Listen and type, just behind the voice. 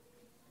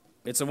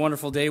It's a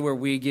wonderful day where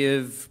we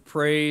give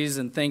praise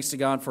and thanks to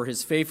God for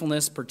His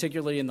faithfulness,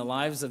 particularly in the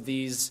lives of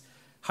these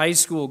high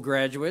school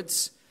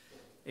graduates.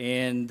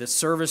 And the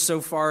service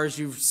so far, as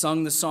you've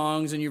sung the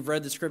songs and you've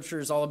read the Scripture,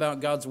 is all about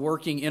God's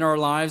working in our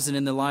lives and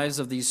in the lives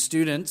of these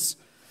students.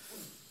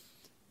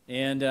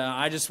 And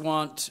I just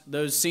want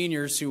those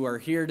seniors who are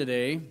here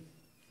today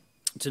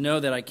to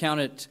know that I count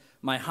it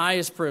my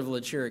highest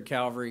privilege here at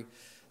Calvary.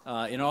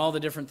 In all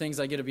the different things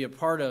I get to be a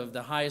part of,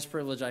 the highest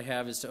privilege I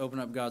have is to open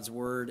up God's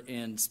Word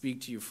and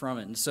speak to you from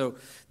it. And so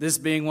this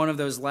being one of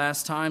those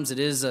last times, it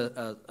is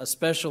a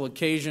special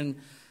occasion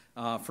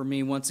for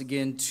me once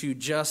again to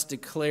just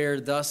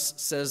declare, thus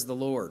says the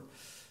Lord.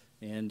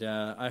 And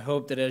I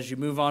hope that as you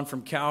move on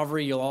from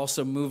Calvary, you'll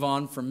also move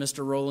on from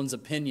Mr. Rowland's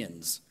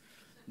opinions.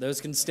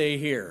 Those can stay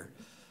here.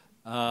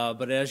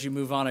 But as you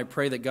move on, I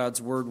pray that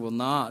God's Word will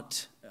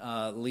not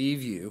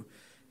leave you,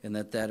 and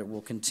that it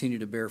will continue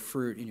to bear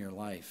fruit in your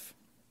life.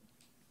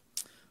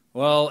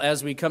 Well,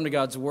 as we come to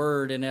God's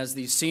Word, and as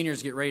these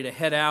seniors get ready to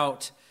head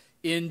out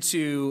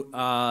into,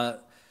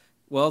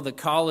 the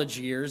college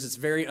years, it's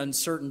very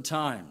uncertain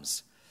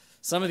times.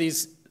 Some of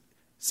these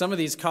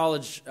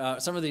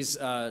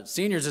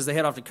seniors, as they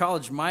head off to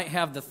college, might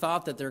have the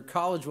thought that their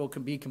college will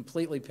be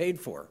completely paid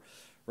for.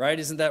 Right?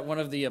 Isn't that one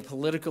of the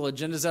political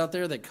agendas out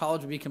there, that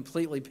college will be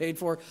completely paid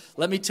for?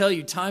 Let me tell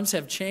you, times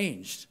have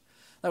changed.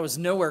 That was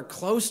nowhere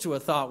close to a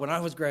thought when I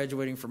was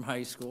graduating from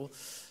high school.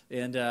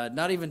 And I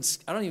don't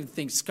even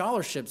think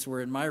scholarships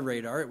were in my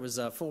radar. It was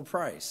full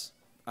price.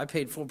 I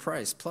paid full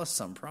price, plus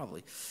some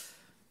probably.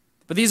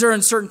 But these are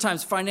uncertain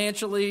times,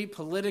 financially,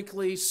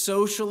 politically,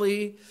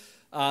 socially.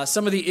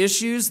 Some of the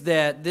issues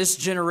that this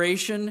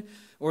generation,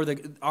 or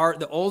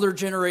the older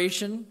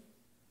generation,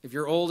 if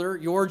you're older,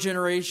 your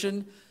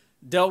generation,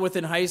 dealt with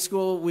in high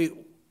school,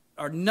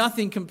 are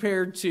nothing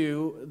compared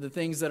to the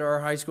things that our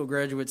high school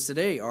graduates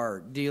today are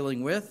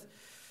dealing with.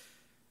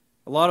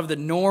 A lot of the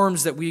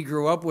norms that we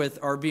grew up with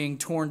are being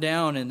torn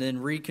down and then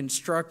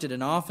reconstructed,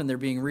 and often they're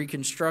being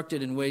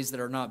reconstructed in ways that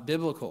are not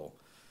biblical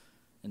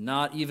and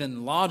not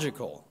even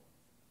logical.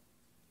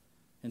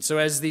 And so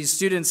as these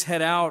students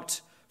head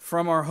out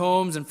from our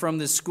homes and from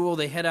this school,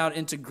 they head out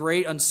into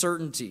great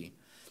uncertainty.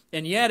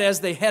 And yet, as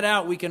they head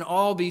out, we can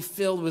all be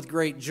filled with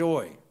great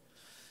joy.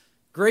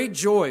 Great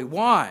joy.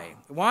 Why?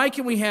 Why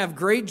can we have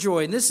great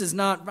joy? And this is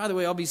not, by the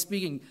way, I'll be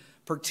speaking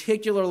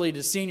particularly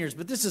to seniors,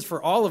 but this is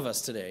for all of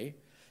us today,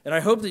 and I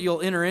hope that you'll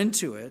enter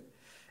into it.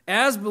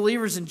 As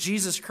believers in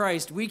Jesus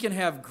Christ, we can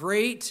have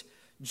great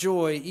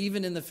joy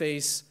even in the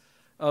face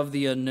of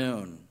the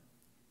unknown.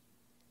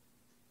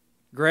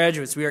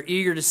 Graduates, we are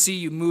eager to see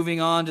you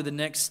moving on to the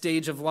next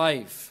stage of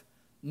life,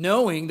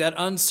 knowing that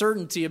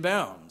uncertainty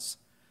abounds.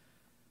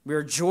 We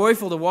are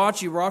joyful to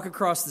watch you walk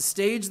across the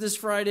stage this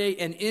Friday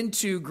and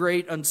into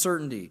great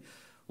uncertainty.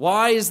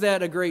 Why is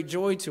that a great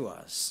joy to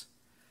us?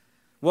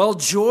 Well,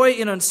 joy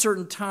in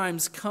uncertain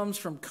times comes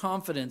from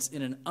confidence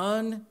in an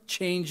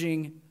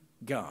unchanging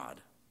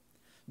God.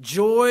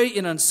 Joy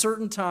in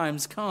uncertain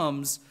times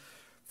comes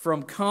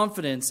from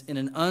confidence in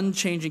an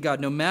unchanging God.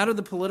 No matter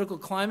the political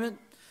climate,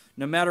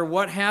 no matter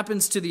what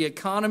happens to the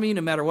economy,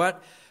 no matter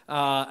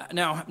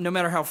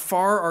how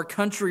far our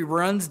country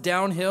runs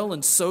downhill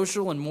in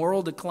social and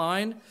moral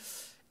decline,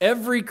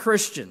 every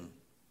Christian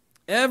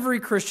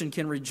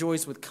can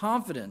rejoice with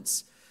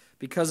confidence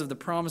because of the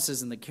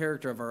promises and the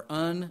character of our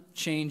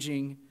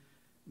unchanging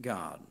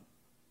God.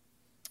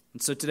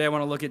 And so today I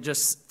want to look at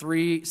just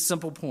 3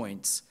 simple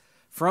points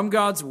from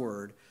God's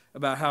Word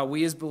about how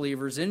we as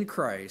believers in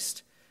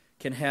Christ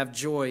can have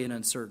joy in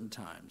uncertain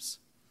times.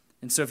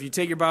 And so if you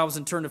take your Bibles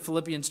and turn to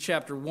Philippians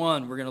chapter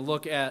 1, we're going to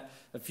look at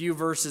a few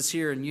verses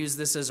here and use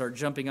this as our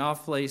jumping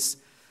off place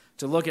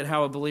to look at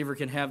how a believer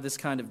can have this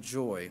kind of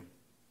joy.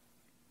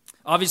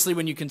 Obviously,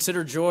 when you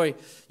consider joy,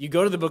 you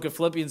go to the book of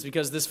Philippians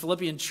because this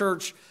Philippian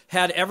church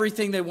had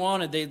everything they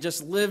wanted. They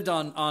just lived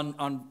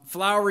on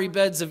flowery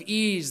beds of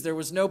ease. There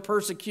was no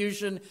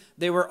persecution.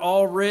 They were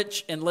all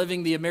rich and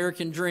living the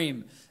American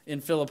dream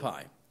in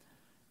Philippi.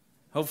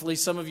 Hopefully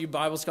some of you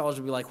Bible scholars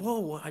will be like,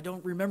 whoa, I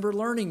don't remember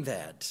learning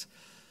that.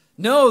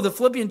 No, the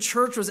Philippian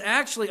church was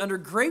actually under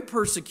great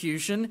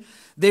persecution.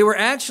 They were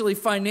actually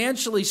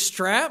financially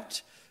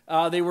strapped.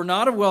 They were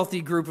not a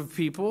wealthy group of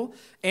people,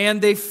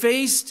 and they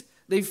faced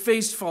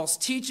false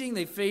teaching.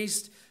 They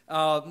faced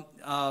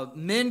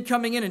men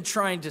coming in and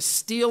trying to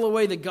steal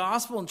away the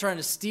gospel and trying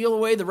to steal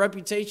away the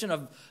reputation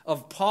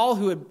of Paul,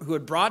 who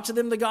had brought to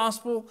them the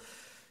gospel.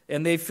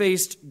 And they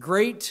faced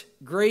great,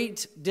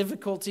 great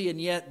difficulty, and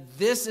yet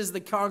this is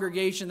the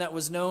congregation that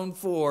was known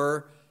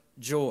for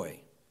joy.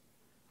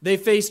 They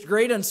faced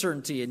great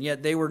uncertainty, and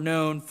yet they were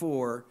known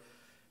for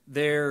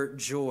their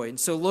joy. And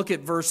so look at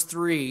verse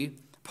 3.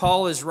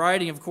 Paul is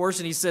writing, of course,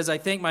 and he says, I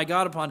thank my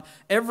God upon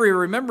every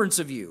remembrance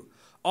of you,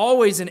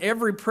 always in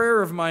every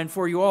prayer of mine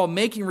for you all,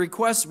 making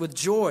requests with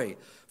joy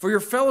for your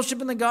fellowship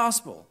in the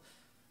gospel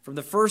from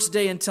the first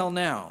day until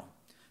now,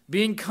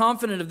 being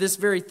confident of this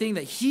very thing,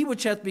 that he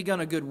which hath begun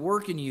a good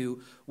work in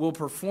you will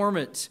perform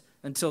it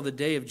until the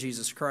day of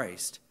Jesus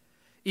Christ.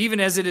 even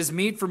as it is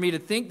meet for me to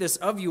think this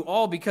of you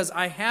all, because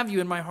I have you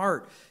in my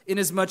heart,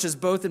 inasmuch as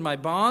both in my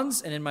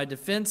bonds and in my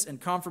defense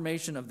and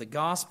confirmation of the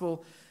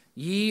gospel,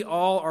 ye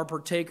all are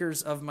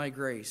partakers of my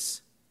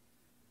grace.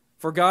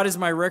 For God is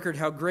my record,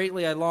 how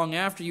greatly I long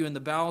after you in the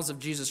bowels of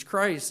Jesus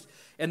Christ.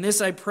 And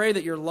this I pray,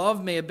 that your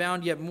love may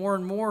abound yet more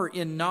and more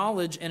in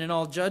knowledge and in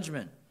all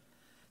judgment,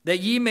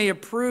 that ye may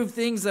approve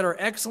things that are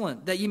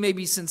excellent, that ye may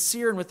be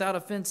sincere and without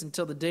offense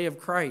until the day of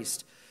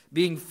Christ,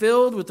 being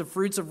filled with the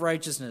fruits of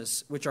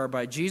righteousness, which are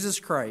by Jesus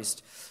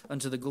Christ,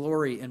 unto the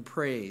glory and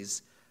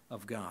praise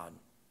of God.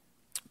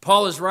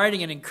 Paul is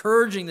writing and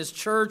encouraging this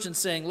church and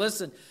saying,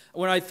 listen,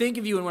 when I think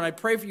of you and when I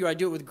pray for you, I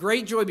do it with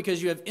great joy,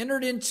 because you have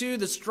entered into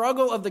the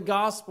struggle of the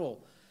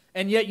gospel,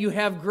 and yet you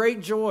have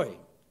great joy.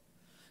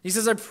 He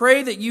says, I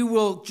pray that you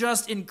will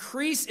just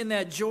increase in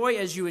that joy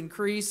as you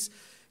increase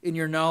in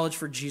your knowledge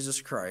for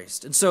Jesus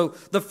Christ. And so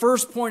the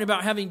first point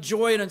about having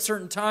joy at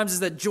uncertain times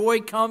is that joy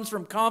comes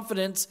from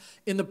confidence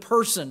in the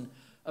person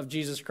of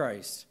Jesus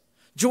Christ.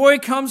 Joy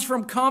comes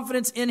from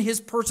confidence in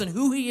his person,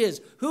 who he is.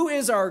 Who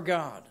is our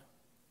God?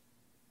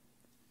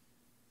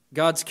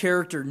 God's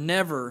character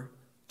never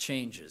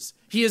changes.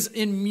 He is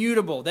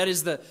immutable. That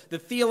is the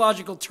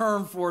theological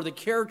term for the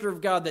character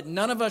of God that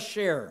none of us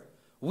share.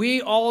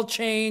 We all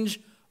change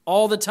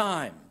all the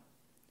time.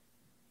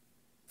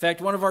 In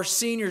fact, one of our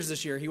seniors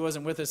this year, he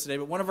wasn't with us today,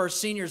 but one of our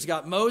seniors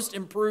got Most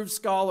Improved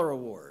Scholar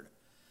Award.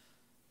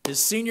 His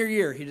senior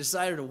year, he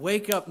decided to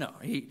wake up. No,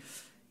 he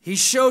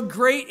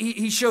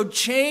showed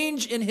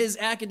change in his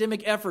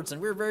academic efforts,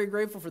 and we're very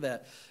grateful for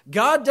that.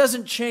 God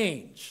doesn't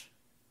change.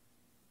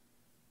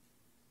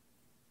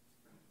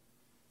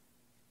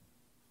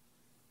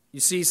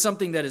 You see,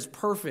 something that is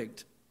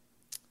perfect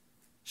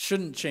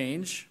shouldn't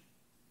change,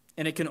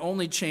 and it can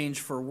only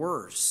change for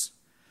worse.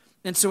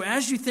 And so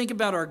as you think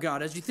about our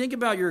God, as you think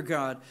about your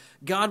God,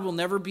 God will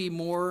never be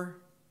more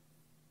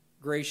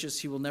gracious.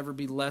 He will never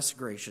be less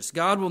gracious.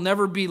 God will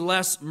never be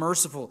less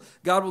merciful.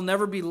 God will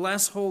never be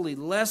less holy,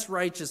 less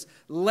righteous,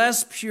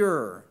 less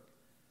pure.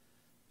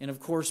 And of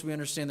course, we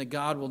understand that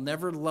God will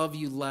never love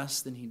you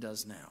less than he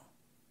does now.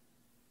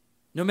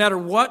 No matter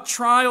what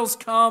trials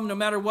come, no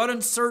matter what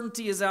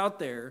uncertainty is out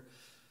there,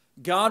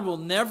 God will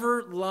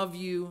never love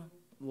you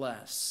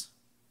less.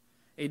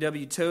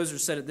 A.W. Tozer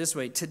said it this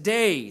way: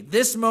 today,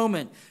 this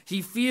moment,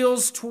 he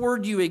feels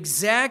toward you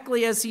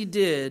exactly as he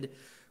did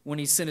when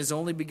he sent his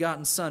only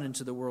begotten Son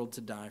into the world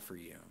to die for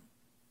you.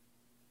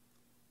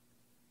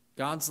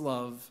 God's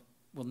love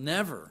will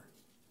never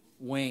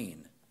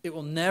wane. It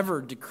will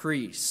never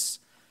decrease.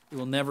 It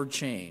will never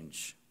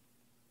change.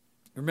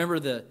 Remember,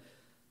 the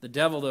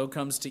devil, though,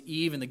 comes to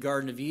Eve in the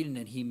Garden of Eden,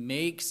 and he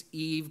makes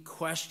Eve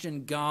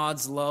question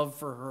God's love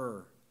for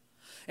her.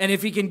 And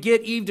if he can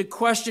get Eve to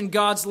question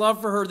God's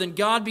love for her, then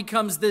God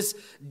becomes this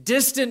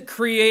distant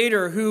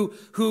creator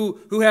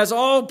who has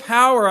all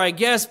power, I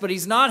guess, but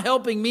he's not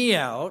helping me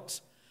out.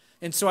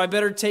 And so I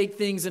better take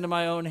things into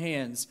my own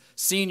hands.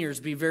 Seniors,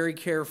 be very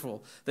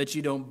careful that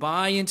you don't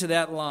buy into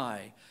that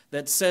lie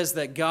that says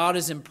that God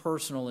is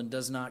impersonal and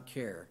does not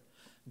care.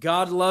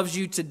 God loves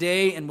you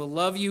today and will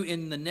love you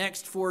in the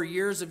next 4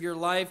 years of your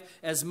life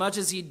as much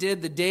as he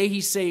did the day he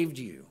saved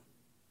you.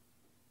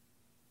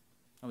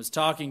 I was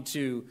talking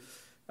to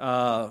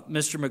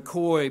Mr.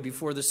 McCoy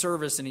before the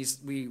service, and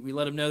we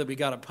let him know that we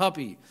got a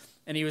puppy.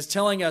 And he was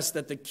telling us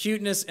that the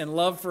cuteness and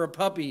love for a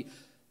puppy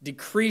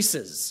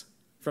decreases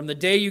from the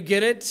day you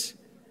get it.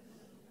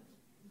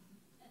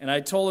 And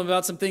I told him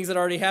about some things that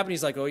already happened.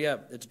 He's like, oh yeah,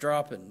 it's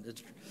dropping.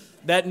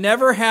 That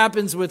never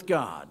happens with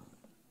God.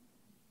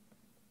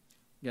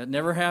 That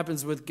never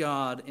happens with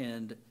God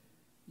and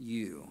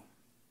you.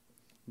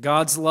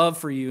 God's love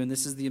for you, and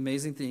this is the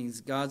amazing thing,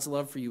 God's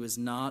love for you is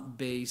not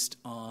based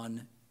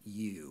on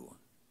you.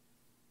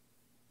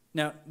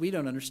 Now, we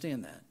don't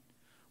understand that.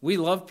 We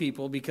love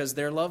people because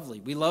they're lovely.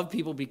 We love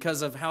people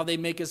because of how they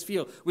make us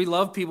feel. We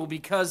love people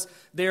because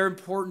they're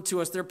important to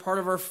us. They're part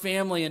of our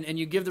family, and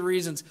you give the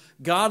reasons.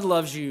 God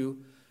loves you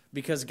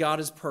because God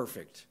is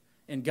perfect,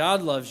 and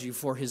God loves you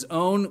for his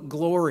own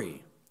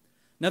glory.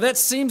 Now, that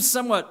seems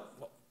somewhat...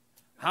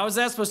 How is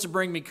that supposed to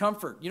bring me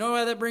comfort? You know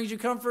why that brings you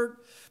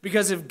comfort?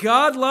 Because if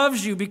God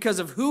loves you because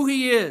of who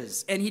he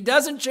is, and he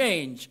doesn't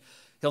change,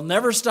 he'll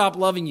never stop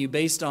loving you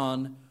based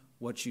on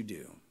what you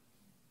do.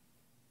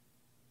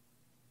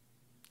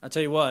 I'll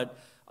tell you what,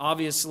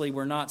 obviously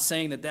we're not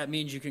saying that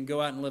means you can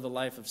go out and live a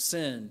life of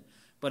sin,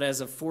 but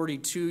as a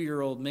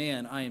 42-year-old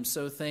man, I am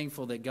so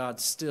thankful that God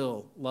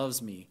still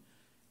loves me,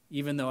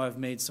 even though I've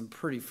made some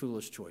pretty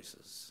foolish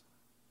choices.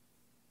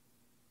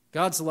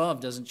 God's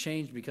love doesn't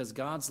change because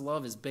God's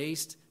love is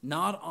based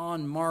not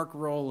on Mark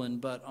Rowland,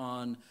 but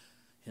on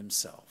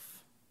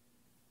himself.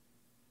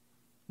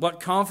 What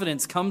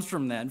confidence comes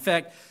from that? In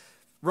fact,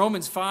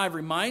 Romans 5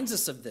 reminds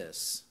us of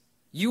this.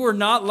 You are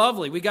not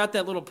lovely. We got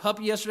that little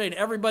puppy yesterday, and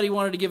everybody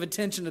wanted to give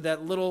attention to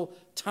that little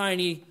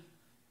tiny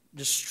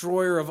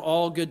destroyer of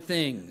all good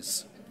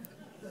things.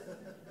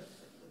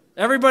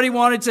 Everybody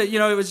wanted to,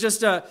 it was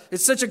just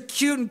it's such a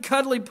cute and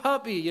cuddly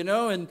puppy,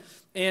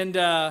 and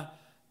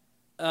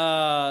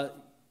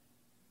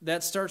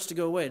that starts to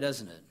go away,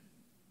 doesn't it?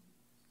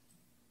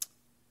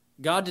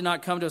 God did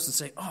not come to us and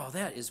say, oh,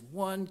 that is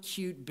one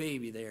cute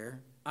baby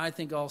there. I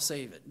think I'll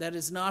save it. That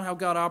is not how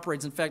God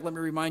operates. In fact, let me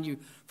remind you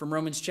from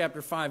Romans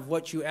chapter 5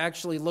 what you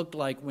actually looked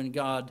like when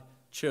God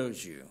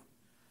chose you.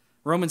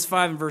 Romans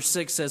 5 and verse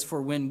 6 says,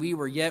 for when we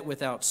were yet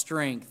without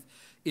strength,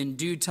 in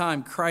due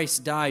time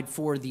Christ died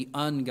for the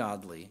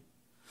ungodly.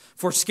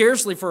 For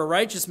scarcely for a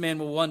righteous man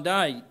will one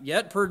die,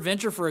 yet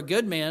peradventure for a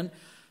good man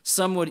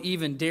some would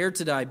even dare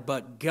to die.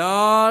 But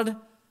God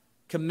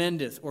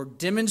commendeth or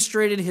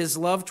demonstrated his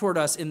love toward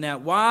us in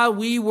that while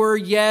we were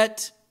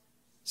yet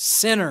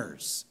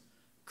sinners,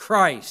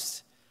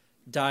 Christ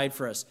died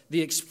for us.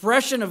 The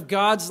expression of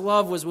God's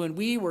love was when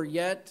we were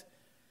yet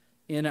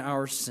in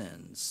our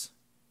sins.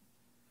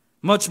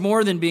 Much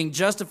more than being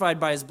justified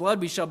by his blood,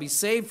 we shall be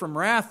saved from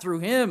wrath through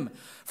him.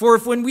 For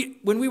if when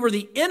we were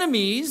the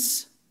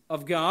enemies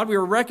of God, we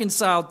were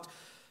reconciled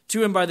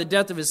to him by the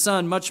death of his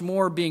Son, much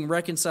more being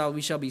reconciled,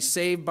 we shall be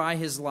saved by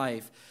his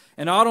life.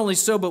 And not only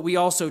so, but we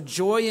also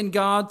joy in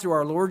God through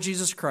our Lord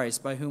Jesus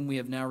Christ, by whom we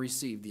have now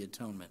received the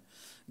atonement.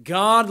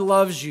 God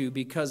loves you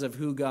because of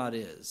who God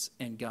is,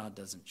 and God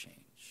doesn't change.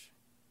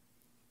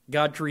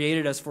 God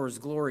created us for his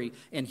glory,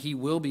 and he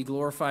will be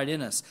glorified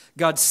in us.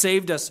 God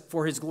saved us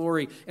for his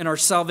glory, and our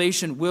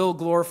salvation will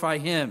glorify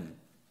him.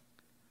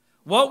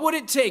 What would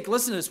it take,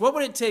 listen to this, what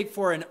would it take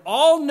for an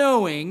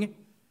all-knowing,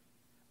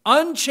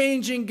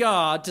 unchanging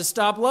God to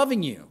stop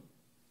loving you?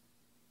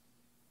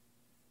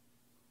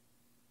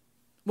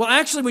 Well,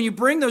 actually, when you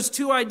bring those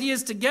two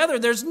ideas together,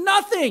 there's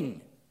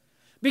nothing.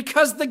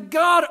 Because the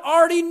God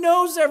already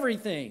knows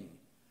everything.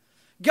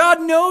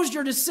 God knows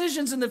your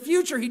decisions in the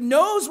future. He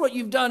knows what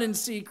you've done in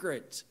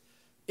secret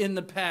in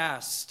the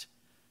past.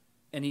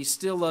 And he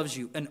still loves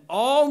you. An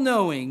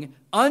all-knowing,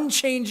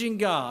 unchanging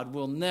God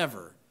will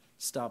never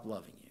stop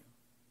loving you.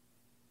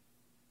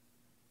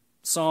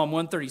 Psalm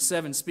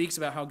 137 speaks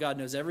about how God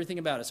knows everything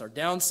about us. Our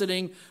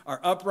downsitting, our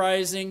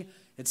uprising.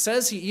 It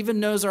says he even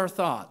knows our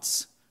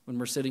thoughts when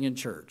we're sitting in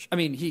church.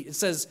 It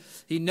says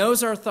he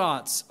knows our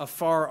thoughts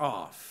afar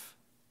off.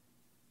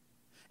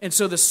 And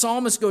so the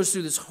psalmist goes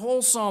through this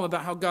whole psalm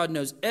about how God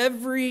knows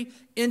every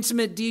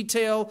intimate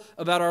detail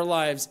about our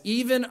lives,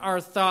 even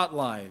our thought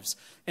lives.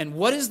 And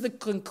what is the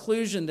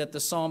conclusion that the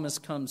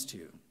psalmist comes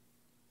to?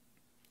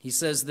 He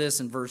says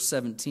this in verse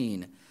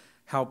 17,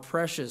 how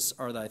precious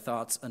are thy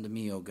thoughts unto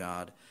me, O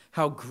God.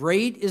 How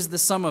great is the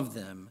sum of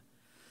them.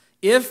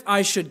 If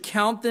I should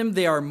count them,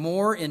 they are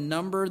more in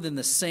number than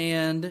the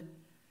sand.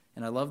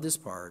 And I love this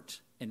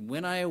part. And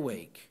when I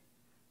awake,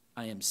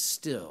 I am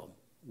still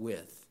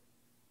with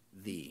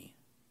thee.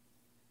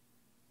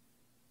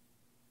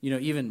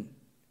 Even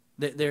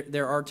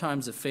there are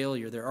times of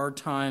failure. There are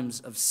times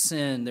of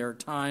sin. There are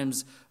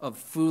times of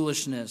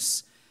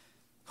foolishness.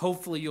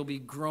 Hopefully you'll be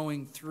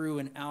growing through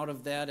and out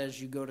of that as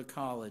you go to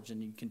college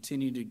and you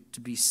continue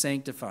to be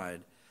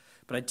sanctified.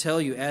 But I tell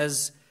you,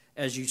 as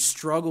you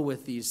struggle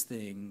with these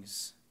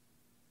things,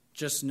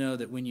 just know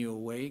that when you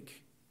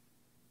awake,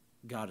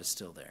 God is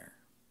still there.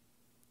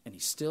 And he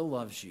still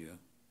loves you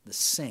the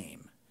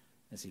same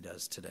as he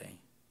does today.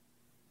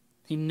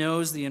 He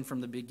knows the end from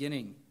the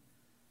beginning.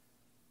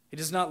 He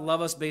does not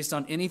love us based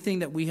on anything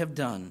that we have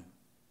done.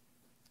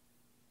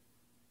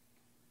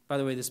 By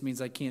the way, this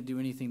means I can't do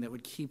anything that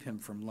would keep him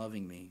from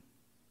loving me.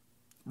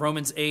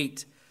 Romans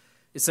 8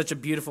 is such a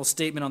beautiful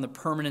statement on the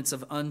permanence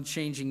of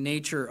unchanging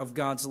nature of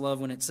God's love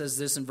when it says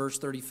this in verse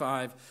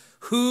 35,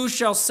 who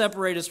shall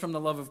separate us from the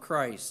love of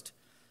Christ?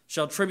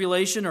 Shall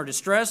tribulation or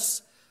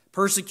distress,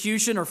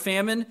 persecution or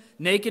famine,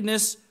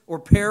 nakedness or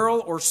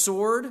peril or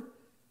sword?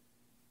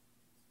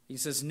 He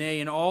says, nay,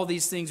 in all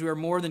these things we are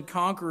more than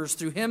conquerors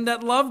through him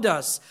that loved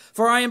us.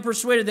 For I am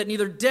persuaded that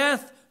neither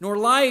death, nor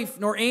life,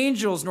 nor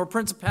angels, nor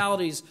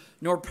principalities,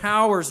 nor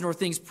powers, nor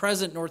things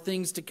present, nor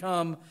things to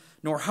come,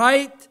 nor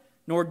height,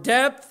 nor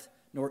depth,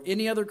 nor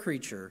any other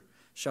creature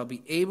shall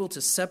be able to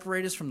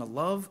separate us from the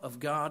love of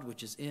God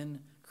which is in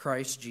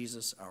Christ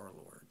Jesus our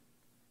Lord.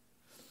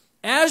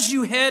 As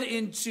you head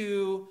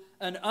into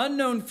an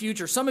unknown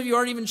future, some of you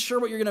aren't even sure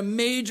what you're going to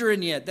major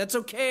in yet. That's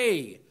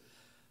okay.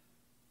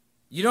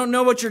 You don't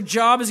know what your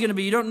job is going to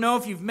be. You don't know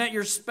if you've met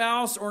your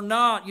spouse or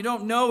not. You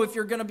don't know if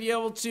you're going to be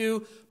able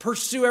to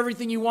pursue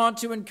everything you want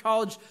to in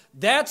college.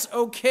 That's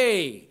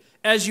okay.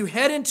 As you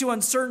head into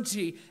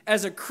uncertainty,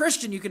 as a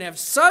Christian, you can have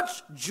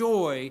such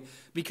joy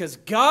because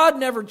God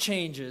never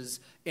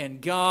changes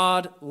and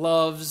God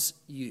loves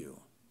you.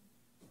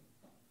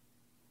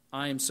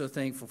 I am so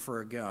thankful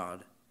for a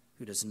God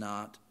who does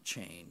not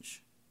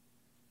change.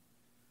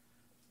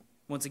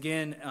 Once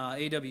again,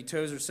 A.W.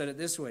 Tozer said it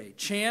this way,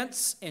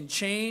 chance and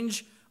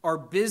change are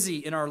busy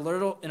in our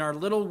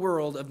little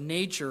world of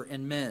nature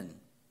and men.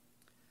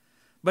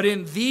 But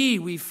in thee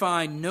we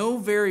find no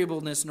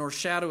variableness nor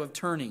shadow of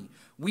turning.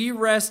 We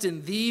rest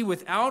in thee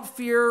without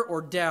fear or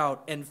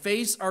doubt and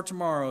face our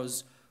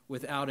tomorrows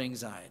without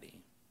anxiety.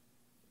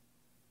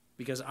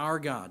 Because our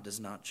God does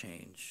not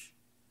change.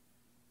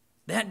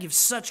 That gives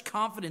such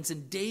confidence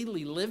in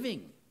daily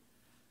living.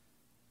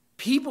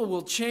 People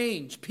will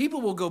change.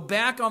 People will go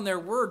back on their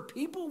word.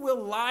 People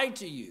will lie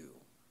to you.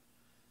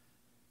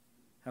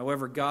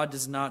 However, God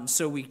does not. And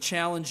so we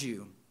challenge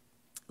you.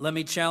 Let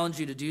me challenge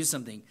you to do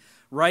something.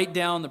 Write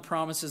down the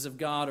promises of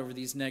God over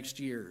these next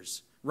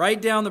years. Write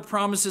down the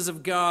promises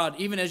of God,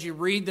 even as you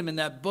read them in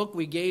that book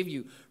we gave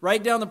you.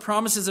 Write down the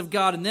promises of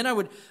God. And then I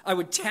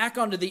would tack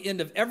onto the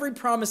end of every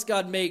promise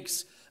God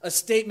makes a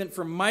statement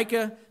from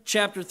Micah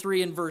chapter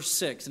 3 and verse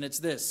 6. And it's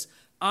this: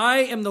 I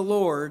am the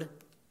Lord,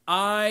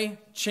 I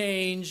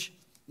change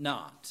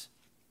not.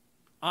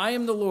 I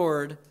am the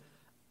Lord,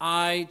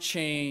 I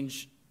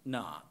change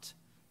not.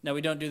 Now,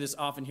 we don't do this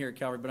often here at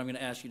Calvary, but I'm going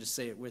to ask you to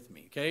say it with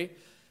me, okay?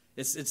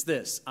 It's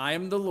this: I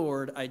am the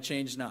Lord, I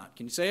change not.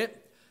 Can you say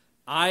it?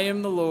 I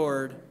am the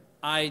Lord,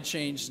 I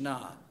change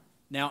not.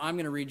 Now, I'm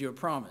going to read you a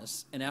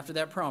promise, and after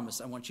that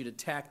promise, I want you to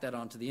tack that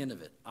onto the end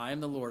of it. I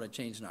am the Lord, I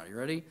change not. You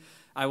ready?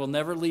 I will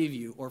never leave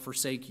you or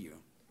forsake you.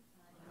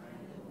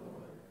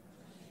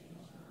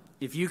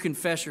 If you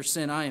confess your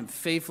sin, I am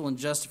faithful and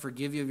just to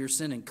forgive you of your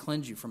sin and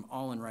cleanse you from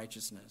all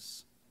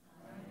unrighteousness.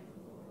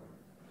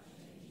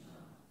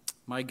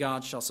 My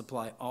God shall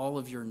supply all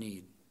of your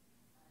need.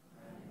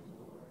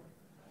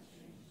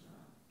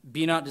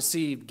 Be not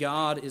deceived,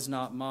 God is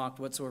not mocked.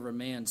 Whatsoever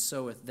man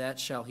soweth, that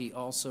shall he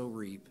also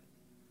reap.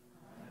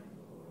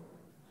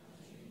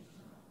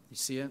 You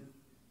see it?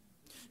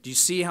 Do you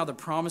see how the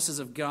promises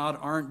of God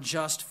aren't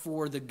just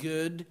for the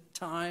good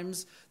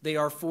times? They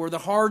are for the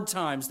hard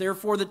times. They're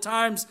for the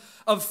times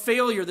of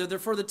failure. They're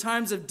for the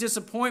times of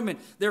disappointment.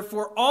 They're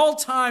for all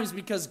times,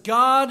 because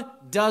God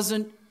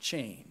doesn't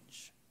change.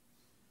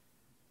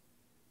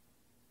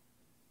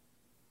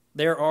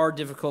 There are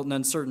difficult and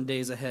uncertain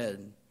days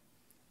ahead,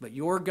 but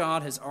your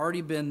God has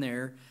already been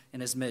there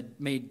and has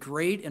made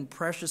great and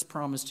precious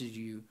promises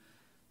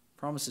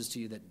to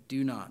you that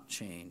do not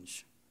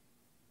change.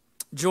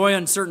 Joy in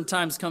uncertain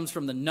times comes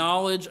from the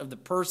knowledge of the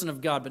person of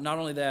God, but not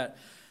only that,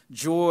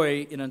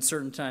 joy in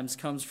uncertain times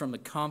comes from the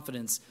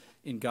confidence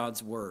in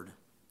God's word.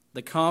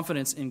 The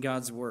confidence in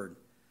God's word.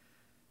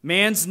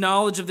 Man's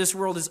knowledge of this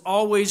world is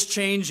always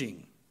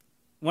changing.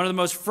 One of the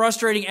most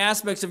frustrating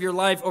aspects of your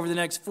life over the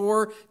next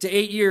 4 to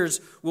 8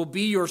 years will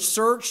be your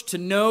search to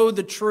know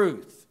the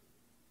truth.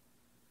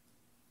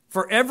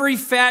 For every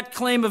fat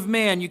claim of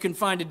man, you can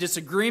find a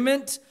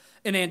disagreement,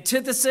 an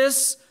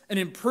antithesis, an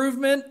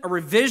improvement, a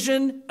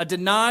revision, a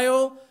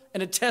denial,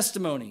 and a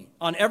testimony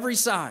on every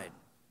side.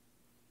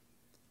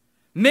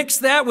 Mix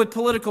that with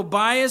political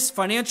bias,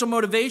 financial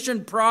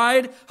motivation,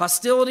 pride,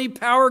 hostility,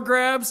 power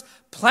grabs,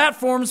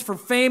 platforms for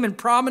fame and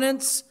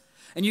prominence,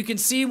 and you can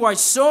see why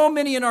so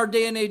many in our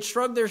day and age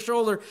shrug their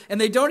shoulder, and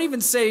they don't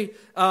even say,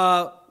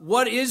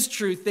 what is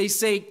truth? They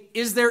say,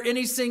 is there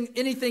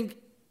anything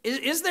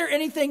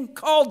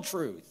called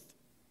truth?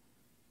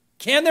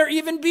 Can there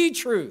even be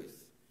truth?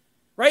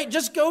 Right?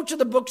 Just go to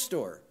the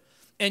bookstore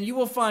and you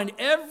will find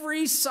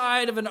every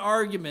side of an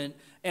argument,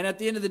 and at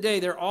the end of the day,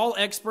 they're all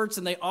experts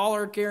and they all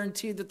are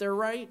guaranteed that they're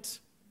right,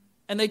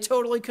 and they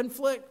totally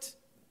conflict.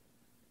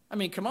 I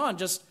mean, come on,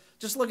 just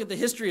look at the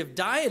history of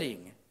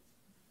dieting,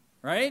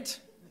 right?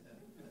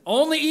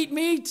 Only eat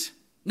meat?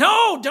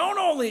 No, don't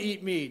only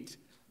eat meat.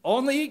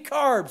 Only eat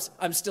carbs.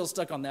 I'm still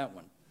stuck on that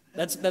one.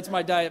 That's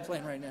my diet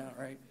plan right now,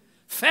 right?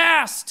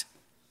 Fast.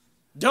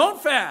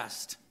 Don't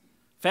fast.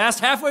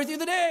 Fast halfway through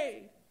the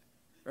day.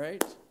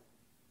 Right?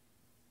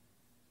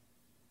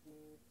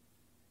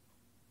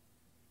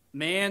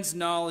 Man's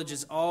knowledge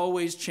is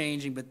always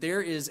changing, but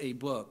there is a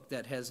book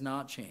that has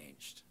not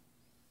changed,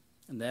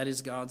 and that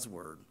is God's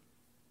Word.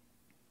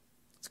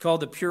 It's called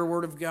the pure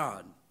Word of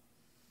God.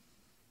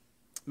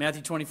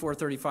 Matthew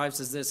 24:35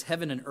 says this: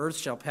 heaven and earth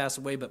shall pass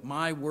away, but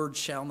my word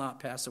shall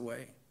not pass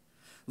away.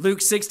 Luke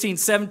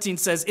 16:17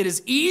 says, it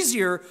is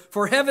easier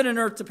for heaven and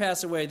earth to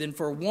pass away than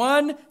for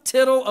one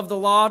tittle of the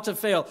law to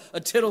fail. A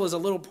tittle is a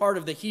little part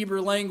of the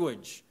Hebrew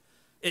language.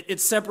 It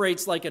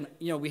separates like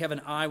we have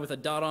an I with a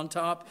dot on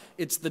top.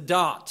 It's the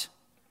dot.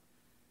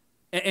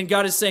 And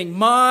God is saying,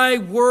 my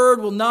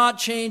word will not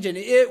change and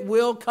it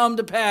will come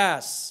to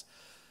pass.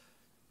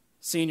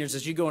 Seniors,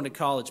 as you go into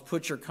college,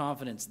 put your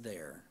confidence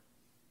there.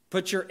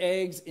 Put your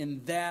eggs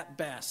in that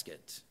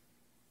basket.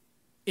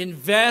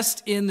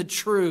 Invest in the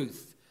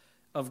truth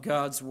of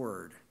God's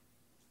word.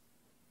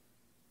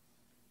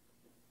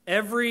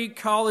 Every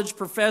college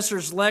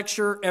professor's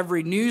lecture,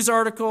 every news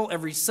article,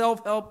 every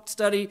self-help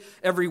study,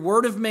 every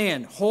word of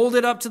man, hold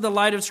it up to the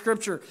light of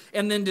Scripture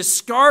and then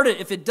discard it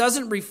if it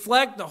doesn't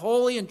reflect the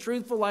holy and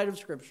truthful light of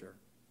Scripture.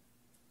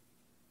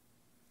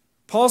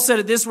 Paul said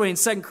it this way in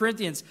 2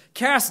 Corinthians,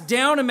 cast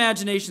down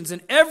imaginations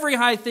and every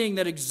high thing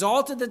that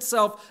exalted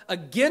itself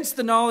against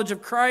the knowledge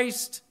of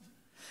Christ,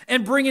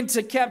 and bring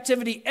into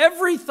captivity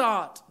every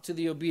thought to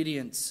the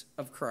obedience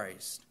of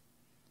Christ.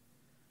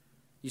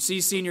 You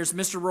see, seniors,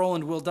 Mr.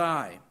 Rowland will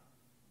die.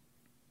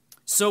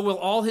 So will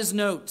all his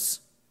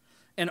notes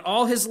and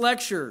all his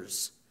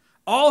lectures,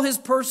 all his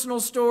personal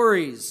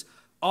stories,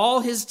 all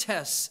his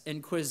tests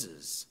and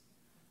quizzes.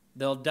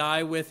 They'll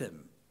die with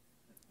him.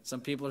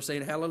 Some people are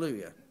saying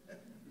hallelujah.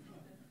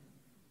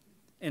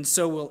 And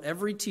so will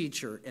every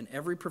teacher and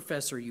every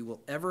professor you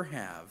will ever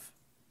have.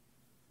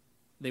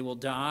 They will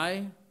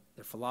die.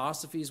 Their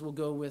philosophies will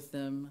go with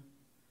them.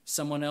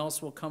 Someone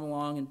else will come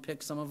along and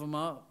pick some of them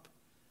up.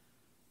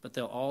 But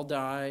they'll all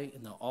die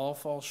and they'll all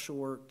fall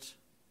short.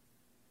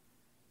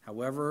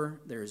 However,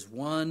 there is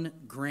one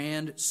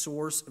grand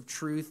source of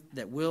truth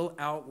that will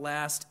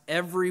outlast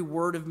every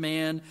word of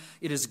man.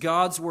 It is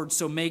God's word.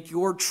 So make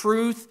your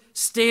truth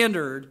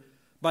standard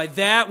by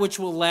that which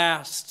will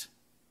last.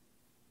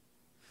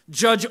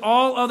 Judge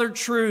all other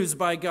truths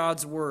by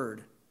God's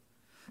word.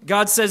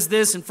 God says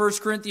this in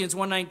 1 Corinthians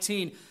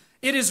 1:19,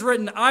 "It is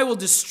written, I will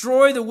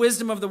destroy the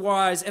wisdom of the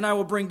wise, and I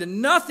will bring to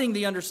nothing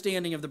the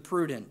understanding of the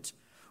prudent."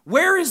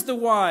 Where is the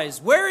wise?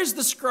 Where is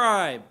the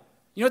scribe?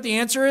 You know what the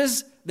answer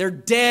is? They're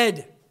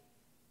dead.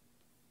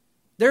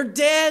 They're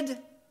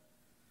dead.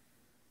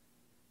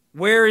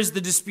 Where is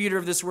the disputer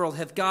of this world?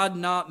 Hath God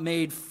not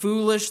made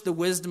foolish the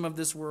wisdom of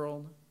this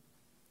world?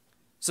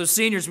 So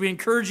seniors, we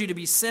encourage you to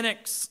be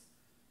cynics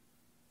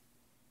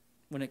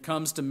when it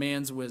comes to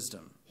man's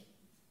wisdom.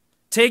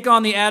 Take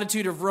on the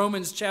attitude of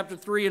Romans chapter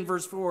 3 and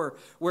verse 4,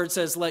 where it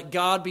says, "Let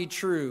God be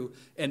true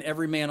and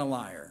every man a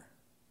liar."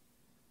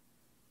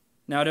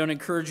 Now, I don't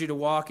encourage you to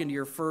walk into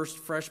your first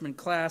freshman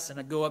class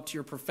and go up to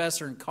your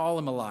professor and call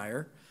him a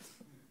liar.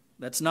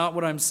 That's not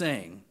what I'm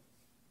saying.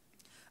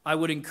 I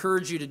would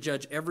encourage you to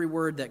judge every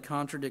word that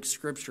contradicts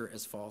Scripture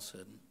as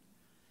falsehood.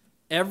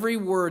 Every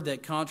word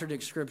that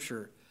contradicts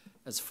Scripture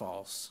as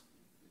false.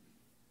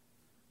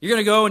 You're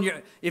going to go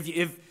and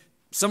if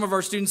some of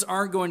our students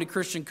aren't going to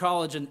Christian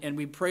college, and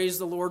we praise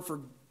the Lord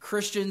for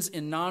Christians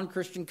in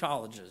non-Christian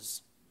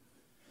colleges.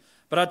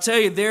 But I'll tell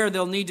you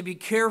they'll need to be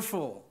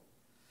careful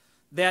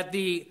that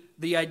the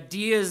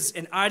ideas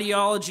and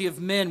ideology of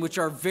men, which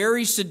are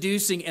very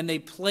seducing, and they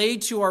play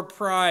to our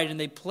pride, and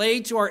they play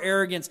to our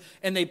arrogance,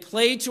 and they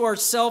play to our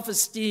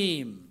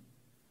self-esteem.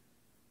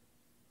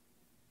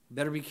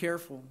 Better be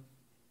careful.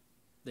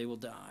 They will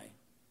die.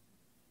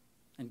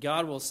 And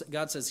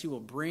God says He will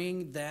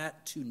bring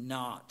that to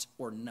naught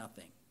or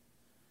nothing.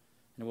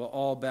 And we'll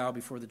all bow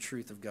before the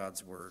truth of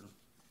God's word.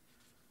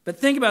 But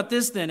think about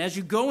this then. As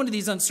you go into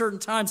these uncertain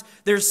times,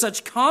 there's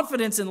such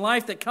confidence in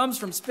life that comes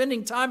from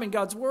spending time in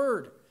God's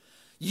word.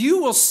 You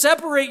will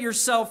separate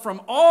yourself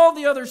from all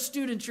the other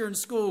students you're in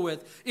school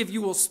with if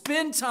you will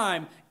spend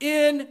time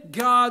in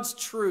God's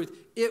truth.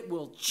 It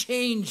will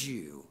change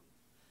you.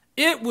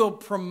 It will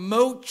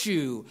promote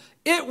you.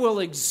 It will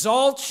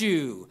exalt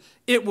you.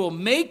 It will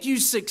make you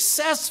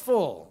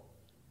successful.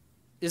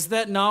 Is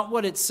that not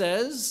what it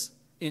says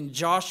in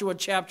Joshua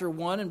chapter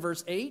 1 and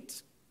verse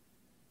 8?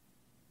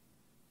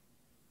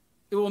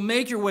 It will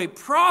make your way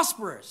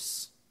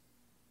prosperous.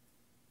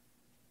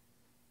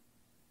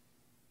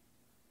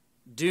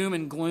 Doom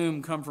and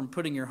gloom come from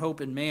putting your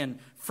hope in man.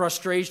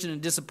 Frustration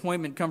and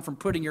disappointment come from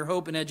putting your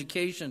hope in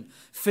education.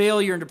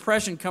 Failure and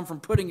depression come from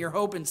putting your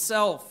hope in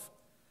self.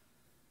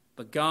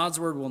 But God's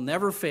word will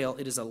never fail.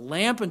 It is a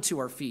lamp unto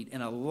our feet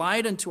and a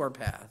light unto our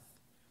path.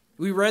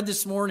 We read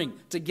this morning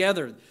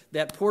together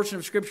that portion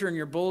of Scripture in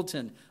your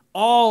bulletin.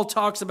 All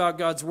talks about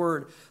God's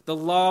word. The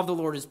law of the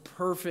Lord is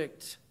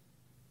perfect.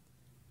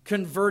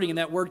 Converting, and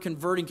that word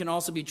converting can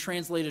also be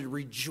translated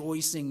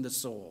rejoicing the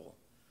soul.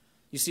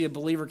 You see, a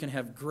believer can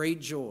have great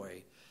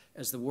joy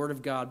as the word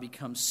of God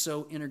becomes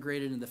so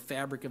integrated in the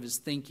fabric of his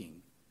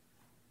thinking,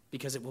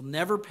 because it will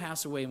never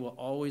pass away and will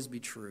always be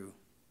true.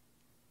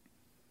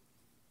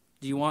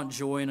 Do you want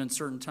joy in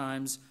uncertain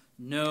times?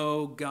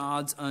 Know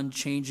God's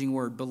unchanging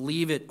word.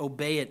 Believe it,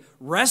 obey it,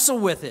 wrestle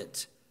with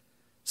it,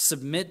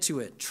 submit to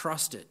it,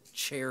 trust it,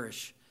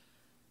 cherish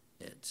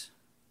it.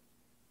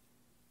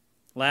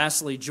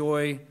 Lastly,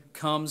 joy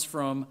comes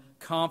from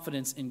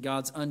confidence in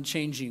God's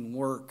unchanging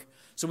work.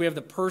 So we have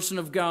the person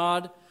of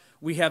God,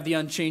 we have the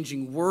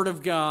unchanging word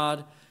of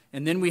God,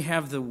 and then we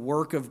have the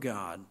work of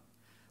God.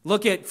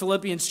 Look at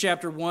Philippians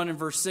chapter 1 and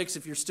verse 6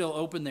 if you're still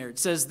open there. It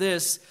says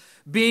this,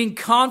 "Being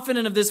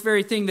confident of this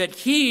very thing, that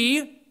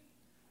He,"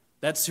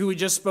 that's who we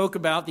just spoke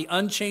about, the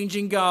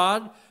unchanging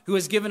God, who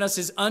has given us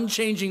His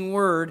unchanging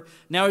word.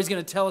 Now He's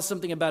going to tell us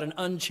something about an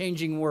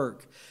unchanging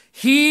work.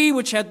 "He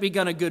which hath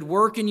begun a good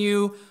work in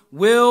you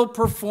will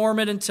perform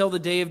it until the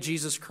day of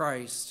Jesus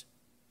Christ."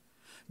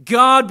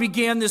 God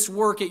began this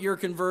work at your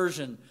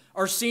conversion.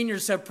 Our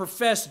seniors have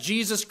professed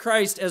Jesus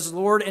Christ as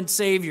Lord and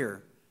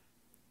Savior.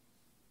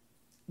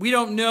 We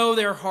don't know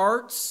their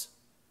hearts.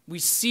 We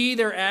see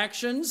their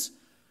actions.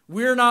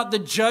 We're not the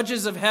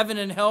judges of heaven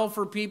and hell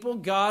for people.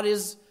 God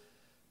is.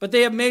 But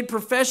they have made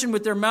profession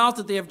with their mouth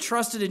that they have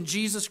trusted in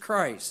Jesus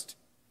Christ.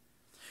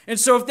 And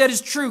so if that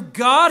is true,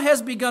 God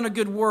has begun a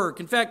good work.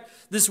 In fact,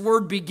 this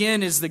word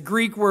begin is the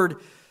Greek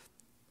word.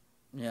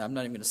 I'm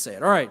not even going to say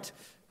it. All right.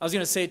 I was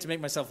going to say it to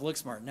make myself look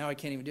smart. Now I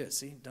can't even do it.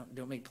 See?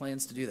 Don't make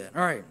plans to do that.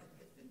 All right.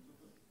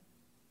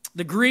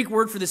 The Greek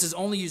word for this is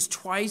only used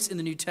twice in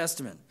the New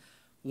Testament.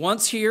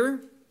 Once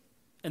here,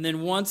 and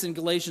then once in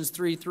Galatians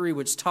 3:3,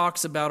 which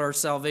talks about our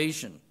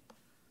salvation.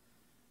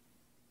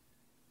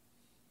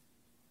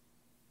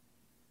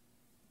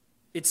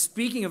 It's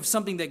speaking of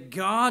something that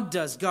God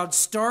does. God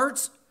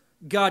starts,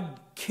 God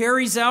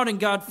carries out, and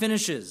God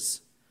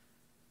finishes.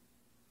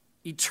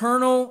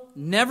 Eternal,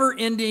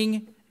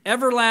 never-ending,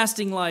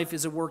 everlasting life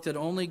is a work that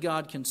only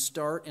God can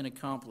start and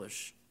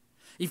accomplish.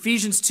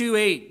 Ephesians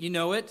 2:8, you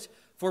know it.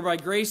 For by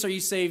grace are you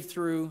saved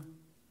through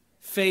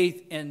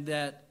faith, and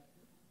that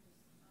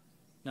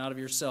not of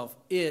yourself.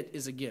 It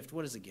is a gift.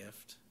 What is a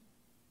gift?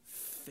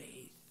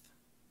 Faith.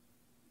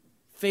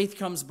 Faith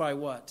comes by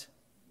what?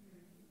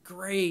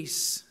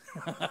 Grace.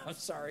 I'm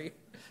sorry.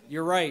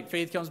 You're right.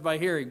 Faith comes by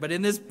hearing. But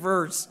in this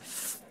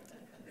verse,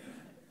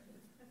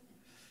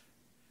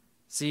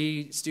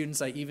 see,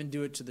 students, I even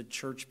do it to the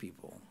church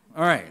people.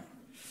 All right.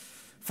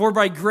 For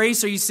by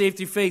grace are you saved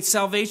through faith.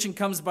 Salvation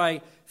comes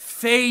by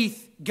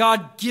faith.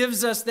 God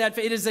gives us that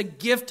faith. It is a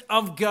gift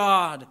of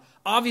God.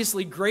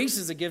 Obviously, grace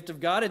is a gift of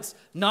God. It's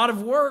not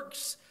of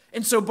works.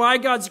 And so by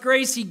God's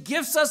grace, he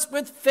gifts us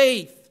with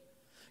faith.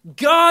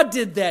 God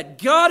did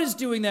that. God is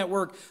doing that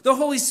work. The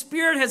Holy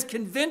Spirit has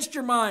convinced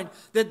your mind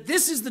that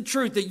this is the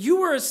truth, that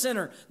you were a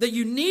sinner, that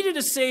you needed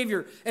a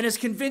Savior, and has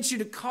convinced you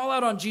to call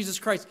out on Jesus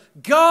Christ.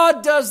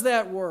 God does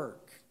that work.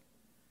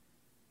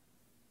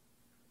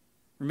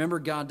 Remember,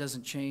 God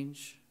doesn't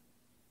change.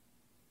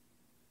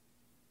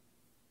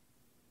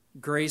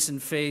 Grace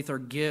and faith are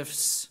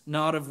gifts,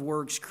 not of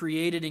works,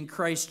 created in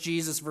Christ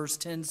Jesus. Verse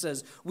 10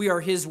 says, we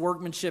are his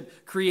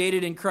workmanship,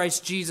 created in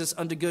Christ Jesus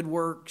unto good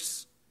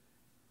works.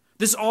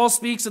 This all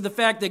speaks of the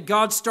fact that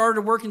God started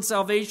a work in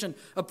salvation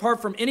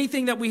apart from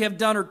anything that we have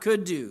done or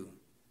could do.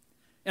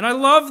 And I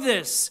love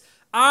this.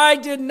 I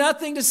did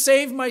nothing to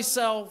save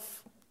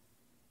myself.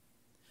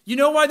 You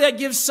know why that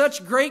gives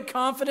such great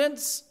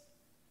confidence?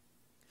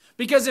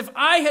 Because if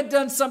I had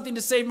done something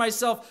to save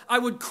myself, I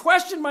would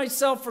question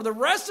myself for the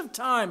rest of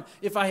time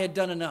if I had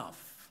done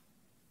enough,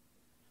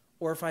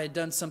 or if I had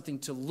done something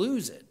to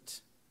lose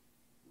it.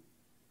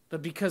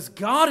 But because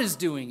God is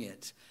doing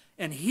it,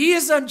 and he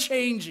is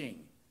unchanging,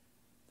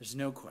 there's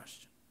no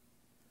question.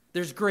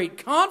 There's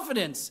great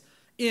confidence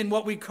in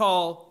what we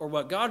call, or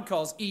what God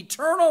calls,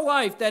 eternal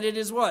life, that it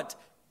is what?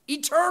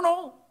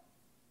 Eternal.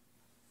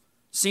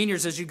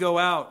 Seniors, as you go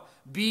out,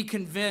 be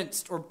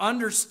convinced or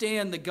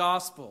understand the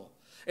gospel.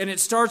 And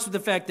it starts with the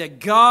fact that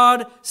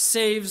God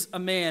saves a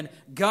man,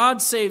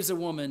 God saves a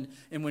woman,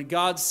 and when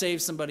God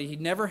saves somebody, he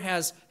never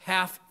has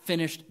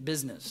half-finished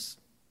business.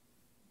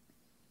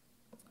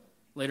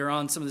 Later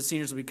on, some of the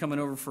seniors will be coming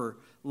over for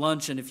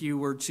lunch, and if you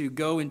were to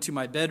go into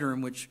my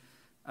bedroom, which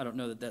I don't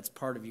know that that's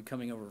part of you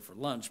coming over for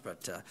lunch,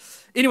 but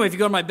anyway, if you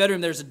go to my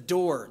bedroom, there's a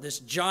door, this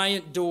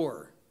giant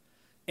door,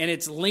 and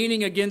it's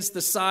leaning against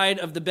the side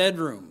of the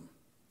bedroom,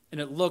 and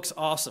it looks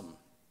awesome.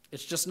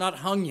 It's just not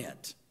hung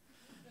yet.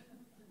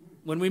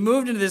 When we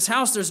moved into this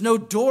house, there's no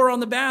door on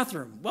the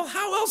bathroom. Well,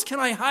 how else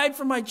can I hide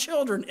from my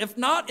children if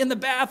not in the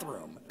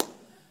bathroom?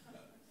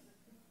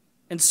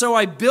 And so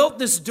I built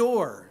this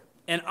door,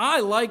 and I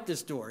like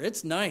this door.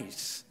 It's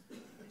nice.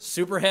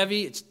 Super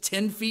heavy. It's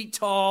 10 feet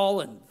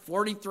tall and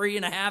 43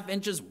 and a half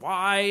inches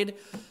wide.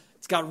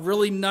 It's got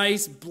really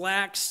nice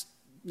black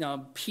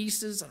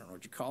pieces, I don't know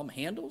what you call them,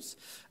 handles,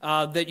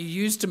 that you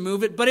use to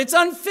move it. But it's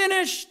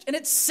unfinished, and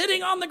it's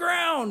sitting on the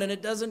ground, and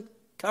it doesn't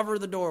cover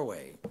the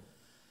doorway.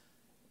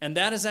 And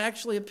that is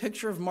actually a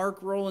picture of Mark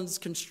Rowland's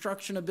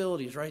construction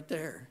abilities right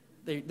there.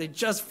 They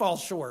just fall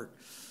short,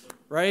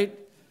 right?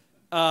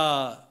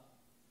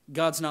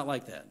 God's not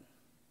like that.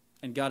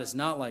 And God is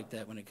not like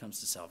that when it comes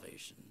to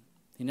salvation.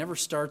 He never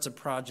starts a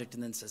project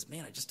and then says,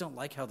 man, I just don't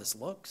like how this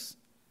looks.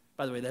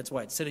 By the way, that's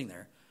why it's sitting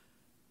there.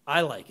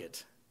 I like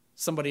it.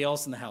 Somebody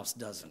else in the house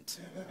doesn't.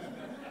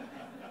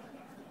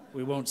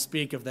 We won't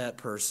speak of that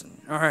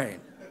person. All right.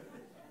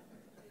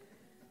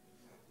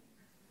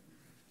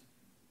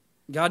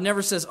 God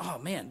never says, oh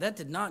man, that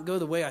did not go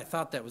the way I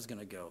thought that was going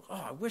to go.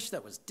 Oh, I wish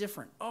that was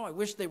different. Oh, I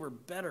wish they were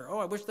better. Oh,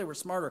 I wish they were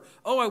smarter.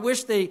 Oh, I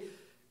wish they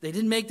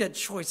didn't make that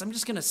choice. I'm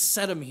just going to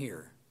set them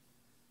here.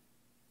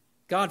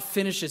 God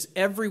finishes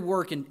every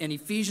work, and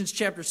Ephesians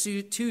chapter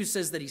 2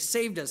 says that he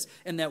saved us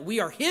and that we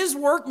are his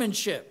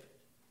workmanship.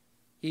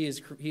 He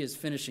is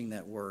finishing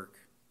that work.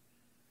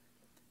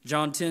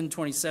 John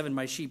 10:27,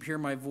 my sheep hear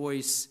my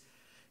voice,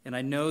 and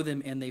I know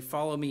them, and they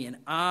follow me, and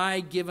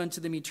I give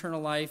unto them